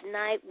performed that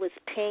night was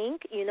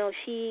Pink. You know,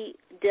 she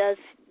does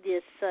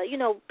this,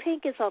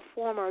 Pink is a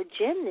former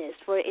gymnast,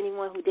 for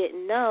anyone who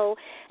didn't know.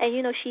 And,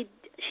 you know, she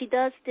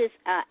does this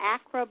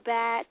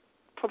acrobat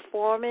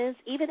performance,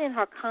 even in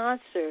her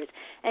concerts,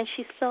 and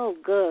she's so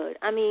good.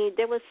 I mean,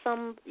 there was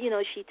some, you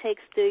know, she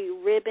takes the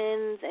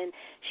ribbons and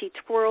she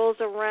twirls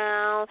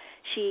around.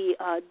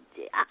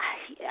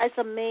 It's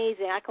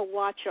amazing. I could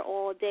watch her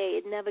all day.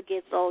 It never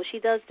gets old. She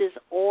does this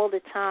all the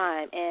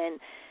time,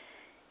 and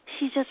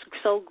she's just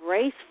so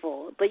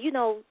graceful. But, you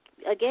know,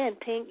 again,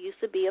 Pink used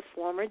to be a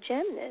former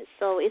gymnast,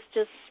 so it's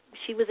just,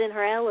 she was in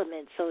her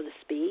element, so to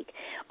speak.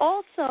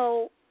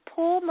 Also,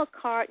 Paul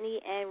McCartney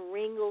and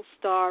Ringo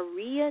Starr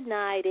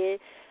reunited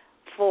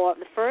for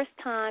the first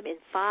time in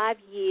 5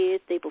 years.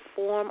 They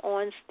performed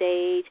on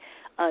stage.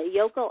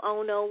 Yoko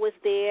Ono was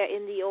there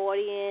in the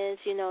audience.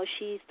 You know,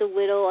 she's the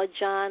widow of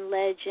John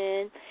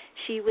Legend.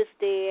 She was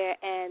there,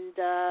 and,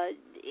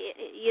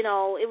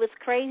 it was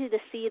crazy to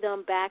see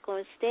them back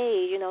on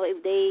stage. You know,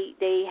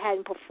 they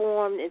hadn't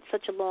performed in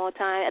such a long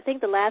time. I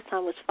think the last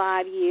time was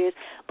 5 years,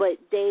 but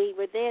they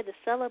were there to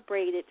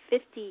celebrate it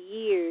 50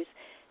 years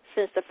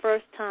since the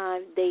first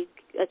time they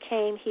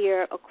came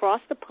here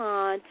across the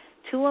pond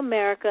to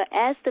America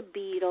as the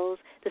Beatles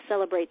to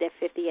celebrate their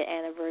 50th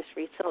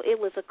anniversary. So it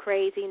was a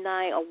crazy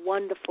night, a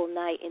wonderful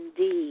night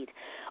indeed.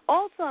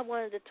 Also, I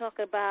wanted to talk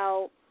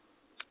about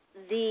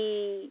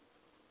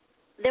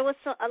there was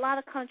a lot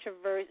of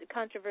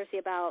controversy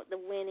about the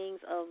winnings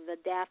of the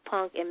Daft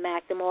Punk and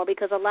Macklemore,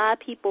 because a lot of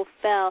people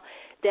felt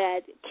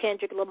that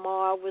Kendrick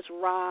Lamar was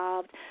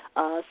robbed,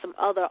 some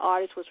other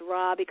artists was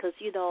robbed, because,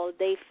 you know,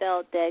 they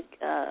felt that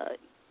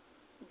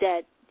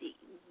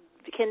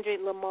Kendrick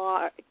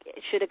Lamar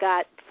should have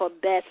got for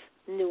Best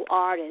New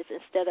Artist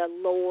instead of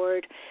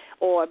Lord,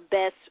 or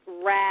Best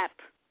Rap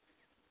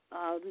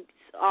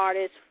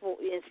Artist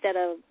instead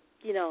of,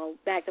 you know,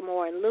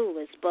 Macklemore and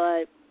Lewis,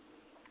 but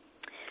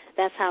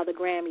that's how the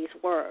Grammys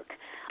work.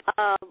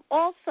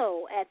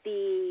 Also, at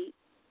the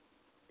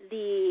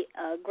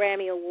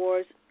Grammy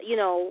Awards, you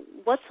know,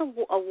 what's an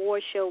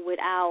award show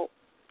without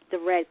the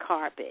red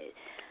carpet?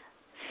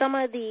 Some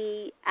of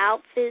the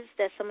outfits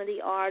that some of the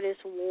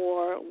artists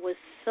wore was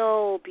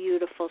so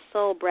beautiful,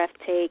 so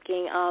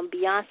breathtaking.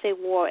 Beyonce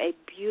wore a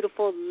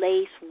beautiful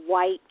lace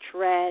white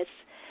dress.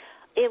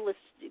 It was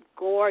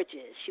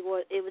gorgeous.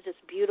 It was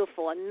just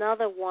beautiful.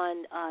 Another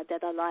one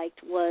that I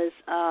liked was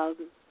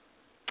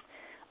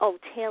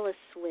Taylor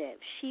Swift.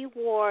 She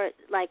wore,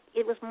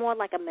 it was more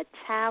like a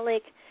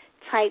metallic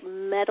type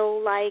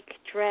metal-like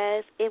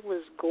dress. It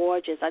was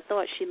gorgeous. I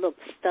thought she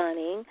looked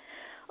stunning.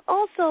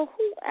 Also,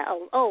 who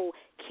else? Oh,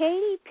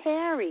 Katy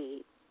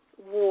Perry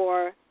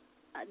wore.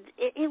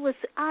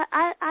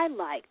 I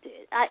liked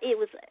it. It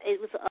was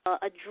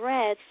a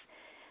dress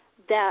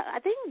that I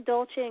think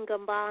Dolce &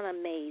 Gabbana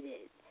made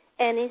it,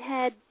 and it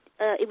had.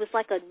 It was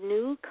like a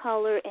new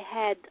color. It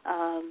had.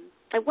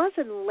 It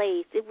wasn't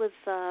lace. It was.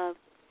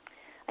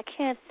 I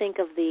can't think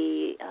of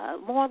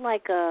more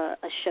like a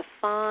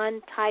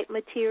chiffon type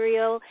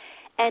material,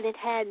 and it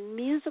had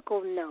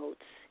musical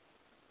notes.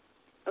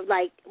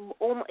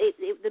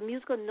 The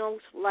musical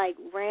notes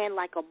ran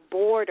like a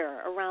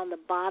border around the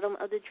bottom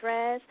of the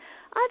dress.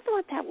 I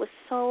thought that was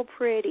so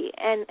pretty,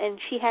 and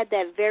she had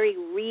that very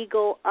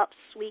regal,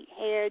 upsweet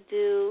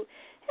hairdo.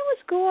 It was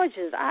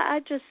gorgeous. I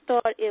just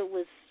thought it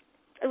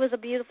was a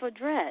beautiful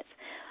dress.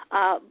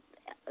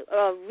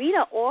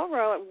 Rita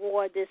Ora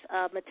wore this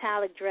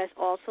metallic dress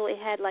also. It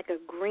had like a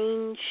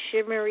green,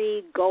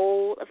 shimmery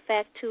gold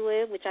effect to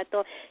it, which I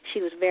thought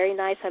she was very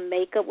nice. Her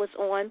makeup was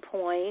on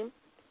point.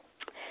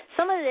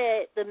 Some of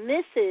the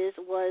misses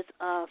was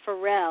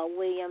Pharrell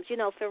Williams. You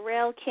know,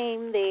 Pharrell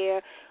came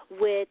there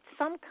with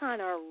some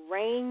kind of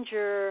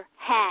ranger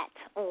hat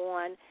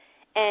on,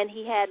 and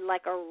he had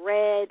like a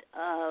red,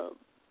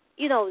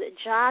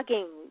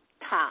 jogging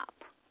top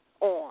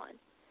on.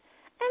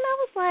 And I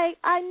was like,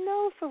 I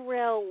know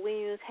Pharrell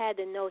Williams had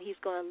to know he's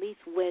going to at least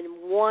win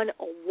one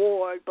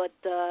award, but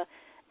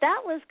that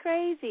was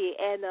crazy.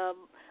 And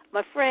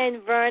my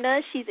friend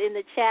Verna, she's in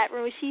the chat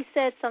room, she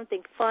said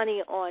something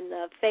funny on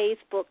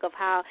Facebook of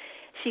how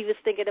she was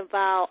thinking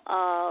about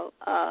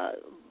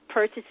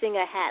purchasing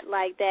a hat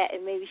like that,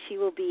 and maybe she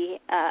will be,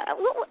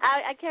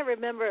 I can't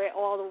remember it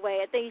all the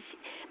way.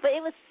 But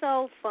it was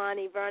so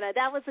funny, Verna.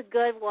 That was a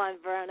good one,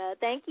 Verna.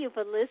 Thank you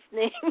for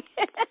listening.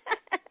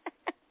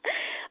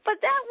 But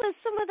that was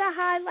some of the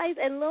highlights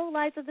and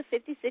lowlights of the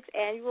 56th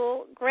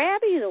Annual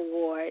Grammy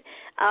Award.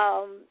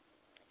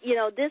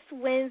 This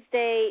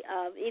Wednesday,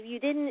 if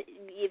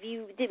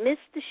you did miss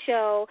the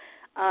show,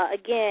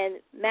 again,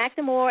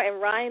 Macklemore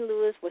and Ryan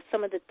Lewis was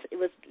one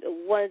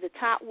of the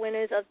top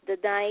winners of the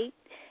night.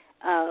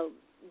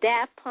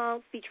 Daft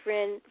Punk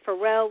featuring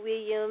Pharrell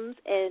Williams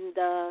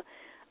and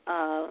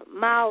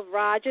Miles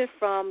Rogers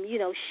from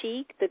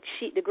Chic,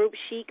 the group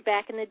Chic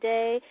back in the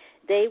day.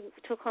 They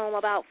took home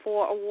about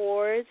 4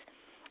 awards,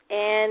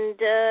 and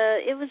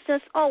it was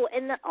just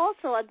and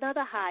also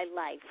another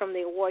highlight from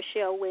the award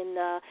show when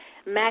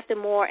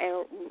Macklemore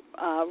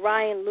and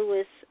Ryan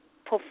Lewis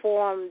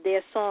performed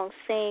their song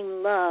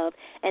 "Same Love,"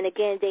 and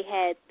again they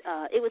had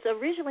it was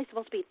originally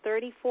supposed to be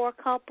 34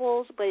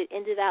 couples, but it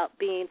ended up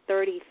being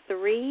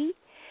 33.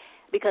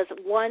 Because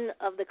one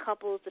of the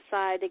couples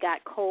decided they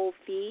got cold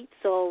feet.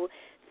 So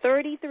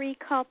 33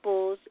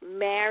 couples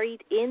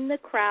married in the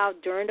crowd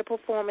during the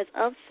performance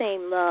of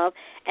Same Love.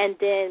 And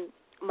then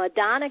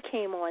Madonna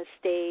came on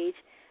stage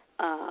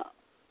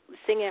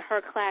singing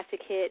her classic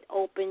hit,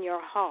 Open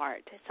Your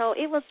Heart. So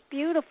it was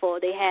beautiful.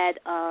 They had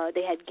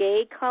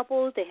gay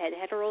couples. They had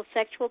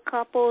heterosexual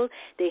couples.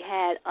 They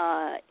had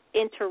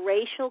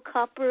interracial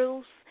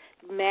couples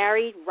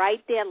married right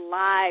there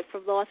live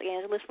from Los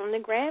Angeles from the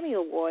Grammy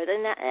Awards,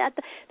 and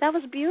that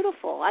was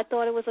beautiful. I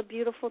thought it was a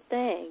beautiful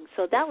thing.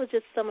 So that was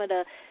just some of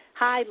the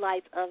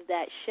highlights of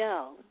that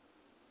show.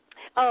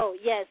 Oh,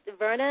 yes,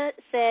 Verna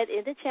said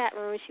in the chat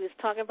room she was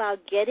talking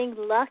about getting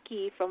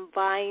lucky from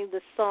buying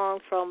the song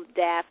from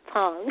Daft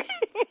Punk.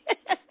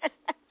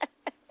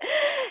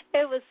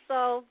 It was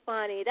so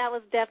funny. That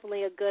was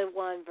definitely a good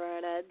one,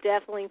 Verna.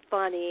 Definitely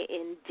funny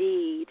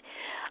indeed.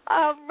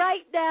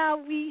 Right now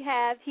we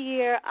have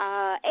here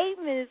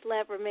 8 minutes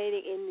left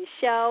remaining in the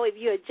show. If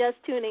you are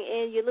just tuning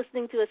in, you're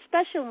listening to a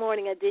special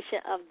morning edition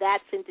of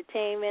That's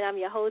Entertainment. I'm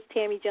your host,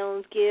 Tammy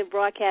Jones Gibb,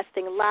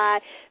 broadcasting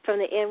live from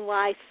the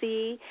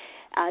NYC.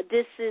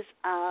 This is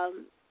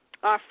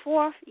our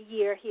 4th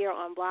year here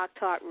on Blog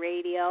Talk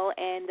Radio.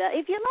 And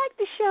if you like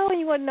the show and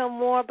you want to know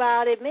more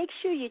about it, make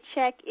sure you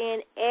check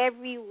in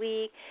every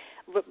week,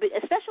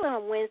 especially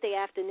on Wednesday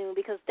afternoon,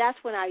 because that's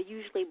when I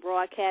usually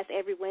broadcast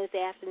every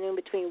Wednesday afternoon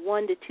between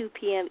 1 to 2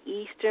 p.m.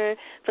 Eastern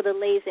for the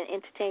latest in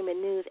entertainment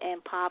news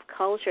and pop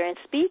culture. And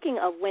speaking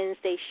of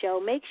Wednesday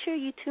show, make sure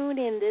you tune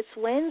in this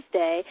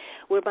Wednesday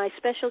where my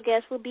special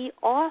guest will be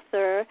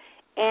author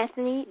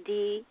Anthony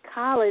D.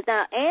 Collins.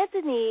 Now,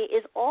 Anthony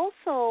is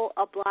also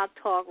a Blog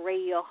Talk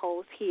Radio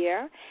host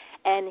here,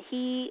 and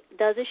he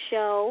does a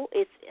show.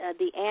 It's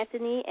the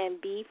Anthony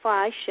and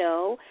B5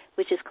 show,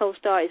 which his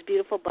co-star is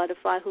Beautiful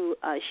Butterfly, who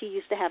she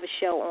used to have a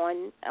show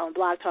on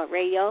Blog Talk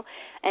Radio,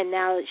 and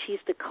now she's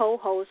the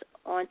co-host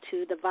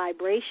onto the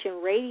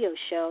Vibration Radio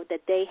show that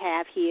they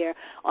have here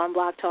on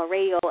Blog Talk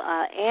Radio.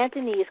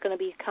 Anthony is going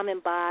to be coming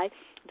by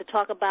to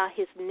talk about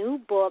his new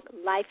book,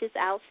 Life is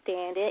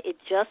Outstanding. It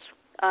just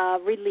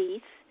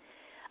release,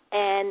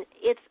 and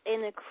it's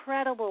an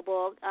incredible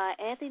book.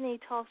 Anthony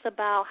talks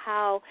about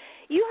how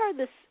you heard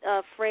this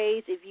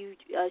phrase, if you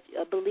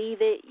believe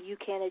it, you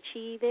can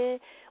achieve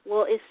it.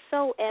 Well, it's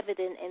so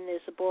evident in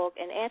this book,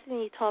 and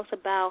Anthony talks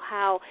about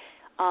how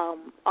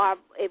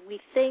if we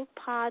think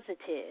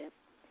positive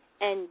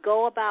and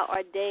go about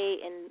our day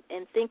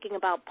and thinking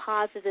about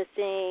positive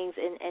things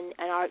and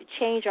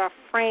change our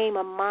frame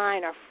of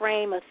mind, our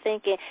frame of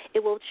thinking,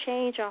 it will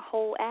change our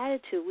whole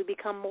attitude. We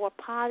become more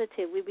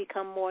positive. We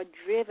become more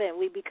driven.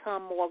 We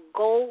become more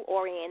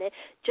goal-oriented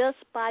just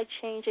by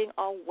changing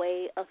our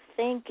way of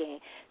thinking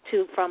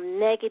from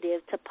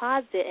negative to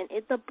positive. And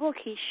in the book,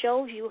 he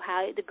shows you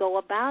how to go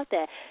about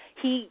that.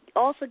 He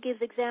also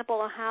gives example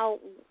on how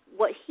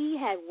what he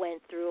had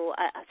went through,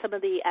 some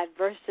of the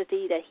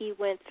adversity that he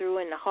went through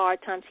and the hard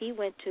times he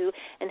went to,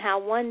 and how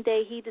one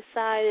day he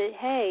decided,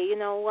 hey, you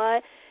know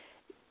what,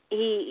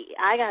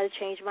 I got to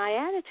change my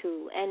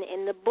attitude.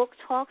 And the book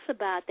talks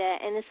about that,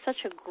 and it's such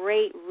a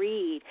great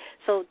read.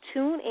 So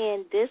tune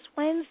in this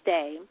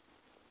Wednesday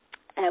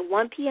at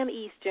 1 p.m.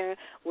 Eastern,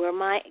 where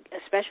my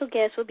special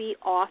guest will be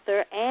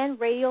author and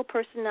radio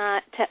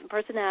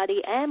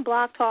personality and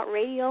Blog Talk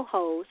Radio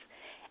host,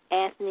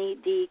 Anthony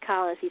D.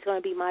 Collins. He's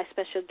going to be my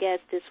special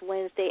guest this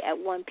Wednesday at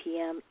 1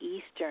 p.m.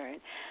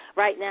 Eastern.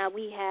 Right now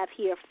we have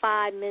here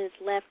 5 minutes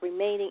left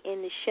remaining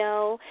in the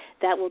show.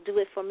 That will do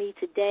it for me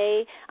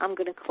today. I'm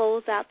going to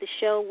close out the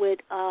show with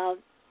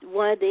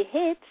one of the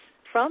hits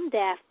from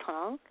Daft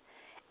Punk,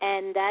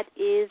 and that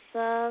is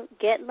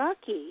Get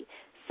Lucky.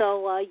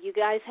 So you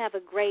guys have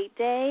a great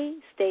day.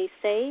 Stay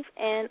safe,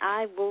 and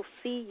I will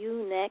see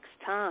you next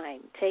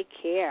time. Take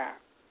care.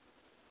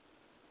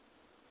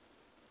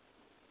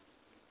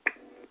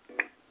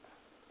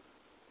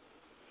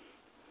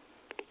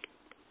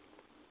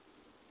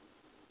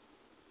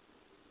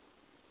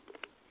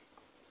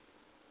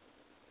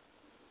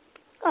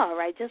 All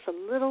right, just a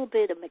little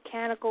bit of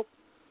mechanical,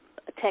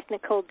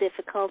 technical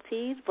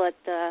difficulties, but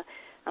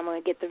I'm going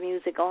to get the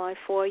music on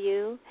for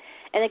you.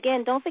 And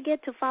again, don't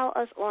forget to follow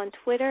us on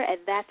Twitter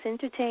at That's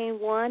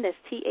Entertain1. That's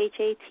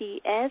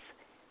THATS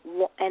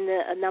and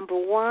the number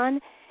 1.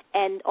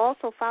 And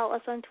also follow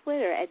us on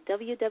Twitter at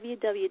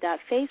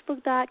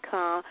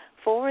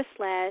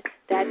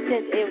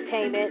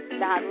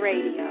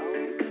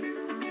www.facebook.com/thatsentertainment.radio.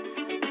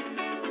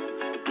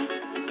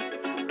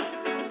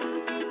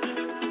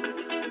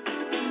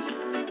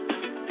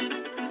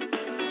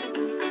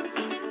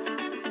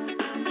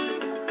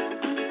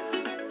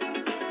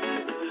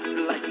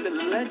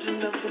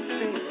 Legend of the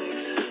Phoenix,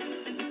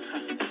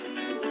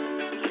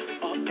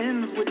 all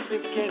ends with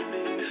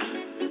beginnings.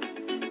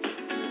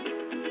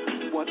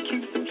 What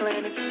keeps the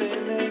planet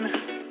spinning?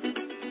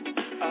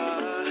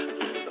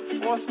 The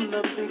force from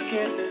the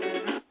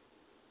beginning.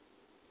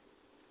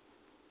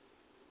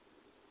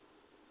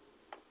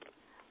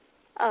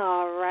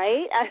 All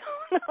right, I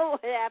don't know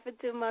what happened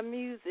to my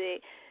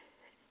music.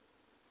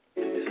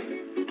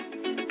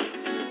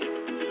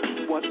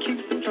 What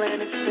keeps the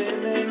planet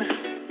spinning?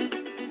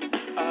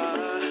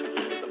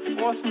 The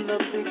force from the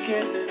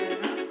beginning.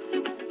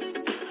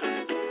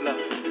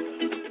 Love.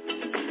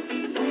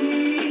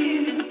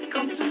 We've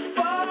come too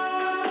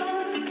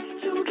far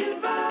to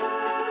give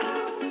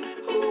up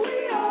who we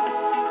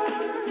are.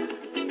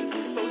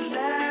 So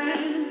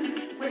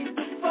let's raise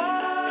the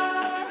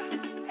bar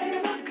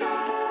and our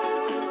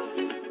call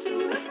to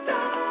the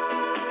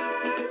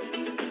stars.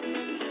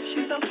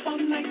 She's up all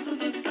night to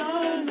the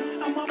sun.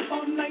 I'm up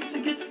all night to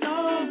get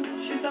stung.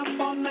 She's up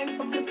all night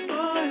for good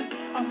fun.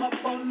 I'm up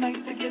all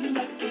night to get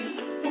lucky.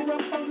 We're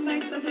up all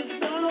night to the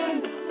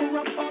sun. We're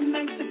up all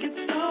night to get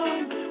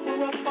stung.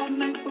 We're up all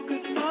night for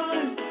good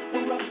fun.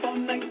 We're up all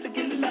night to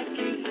get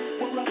lucky.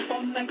 We're up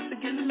all night to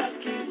get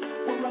lucky.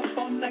 We're up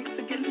all night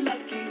to get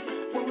lucky.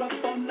 We're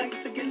up all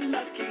night to get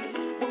lucky.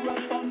 We're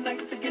up all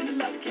night to get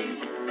lucky.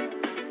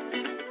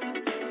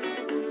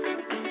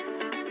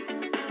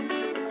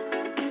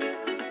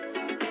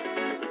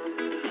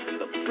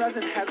 The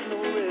present has no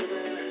ribbon.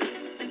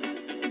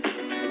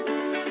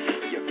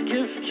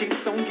 Gift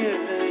keeps on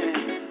giving.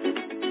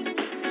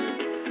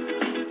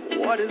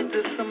 What is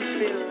this I'm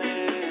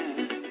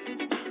feeling?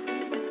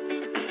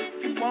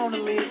 If you wanna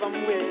leave,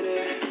 I'm with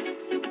it.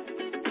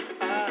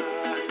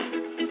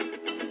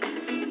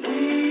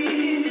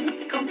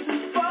 We've come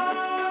too far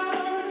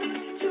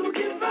to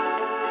give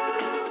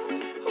up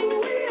who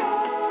we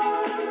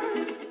are.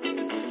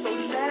 So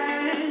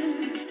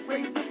let's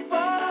raise the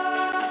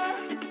bar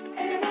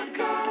and our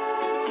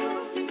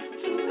call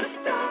to the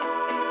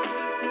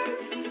stars.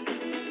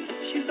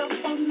 She's up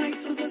all night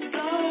to the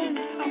sun.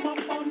 I'm up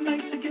all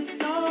night to get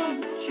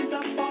stung. She's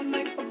up all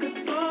night for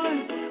good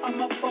fun.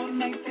 I'm up all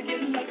night to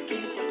get lucky.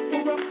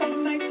 We're up all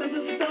night to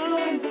the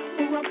sun.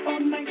 We're up all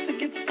night to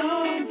get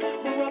stung.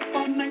 We're up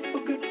all night for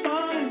good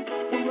fun.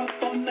 We're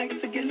up all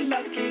night to get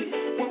lucky.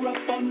 We're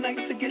up all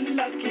night to get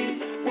lucky.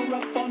 We're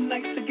up all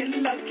night to get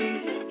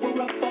lucky.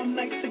 We're up all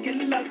night to get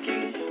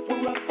lucky.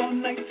 We're up all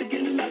night to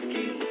get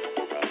lucky.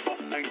 We're up all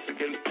night to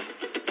get.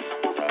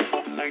 We're up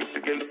all night to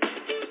get.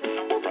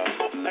 We're up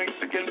all night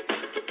to get.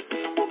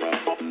 We're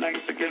up all night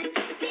to get.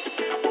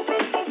 We're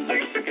up all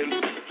night to get.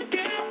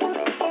 We're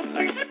up all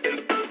night to get.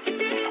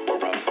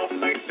 We're up all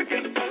night to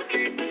get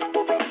lucky.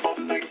 We're up all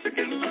night to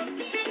get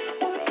lucky.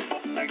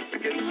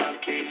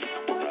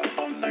 We're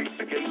up all night to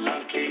get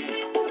lucky. We're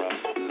up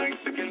all night to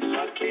get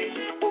lucky.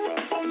 We're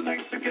up all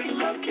night to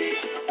get lucky. We're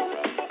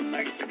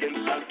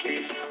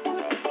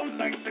up all night to get lucky. We're up all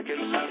night to get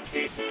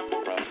lucky.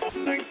 We're up all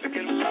night to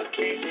get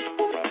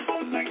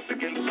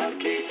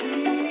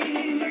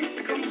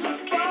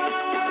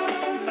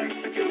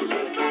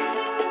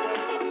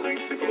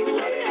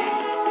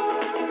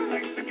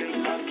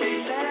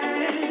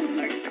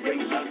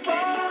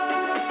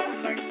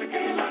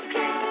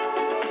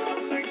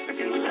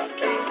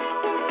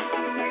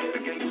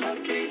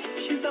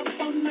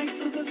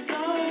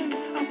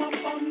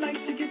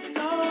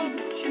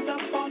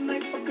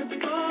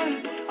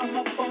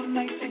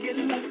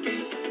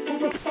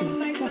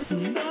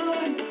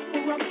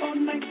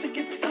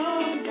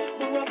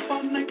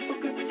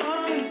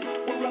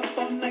We're up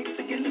all night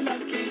to get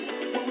lucky.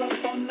 We're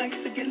up all night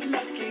to get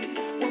lucky.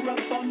 We're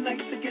up all night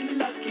to get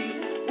lucky.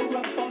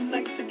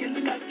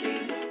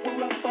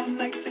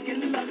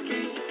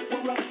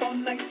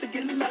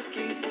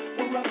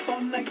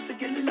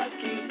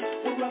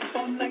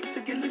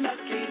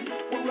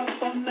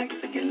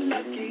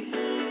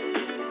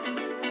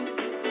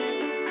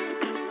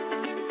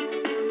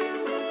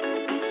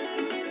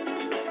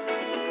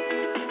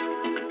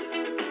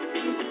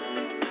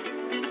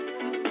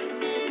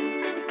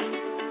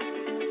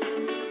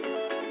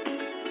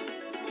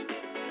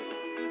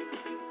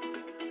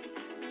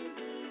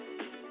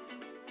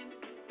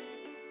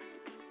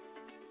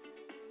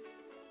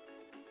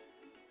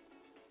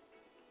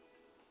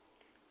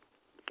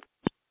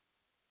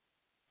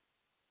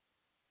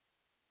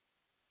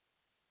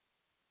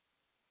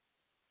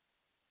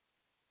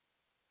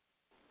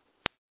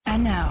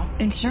 And now,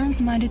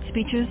 insurance-minded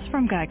speeches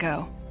from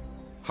Geico.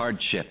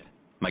 Hardship.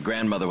 My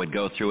grandmother would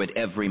go through it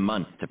every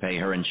month to pay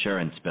her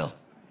insurance bill.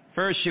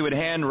 First, she would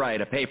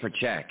handwrite a paper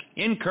check,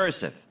 in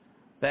cursive.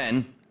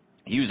 Then,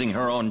 using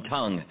her own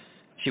tongue,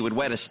 she would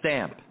wet a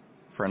stamp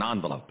for an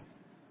envelope.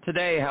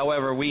 Today,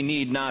 however, we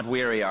need not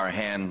weary our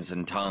hands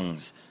and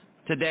tongues.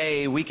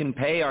 Today, we can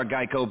pay our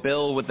Geico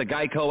bill with the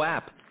Geico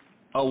app.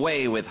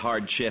 Away with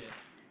hardship,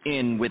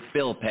 in with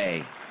bill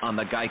pay on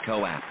the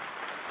Geico app.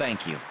 Thank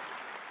you.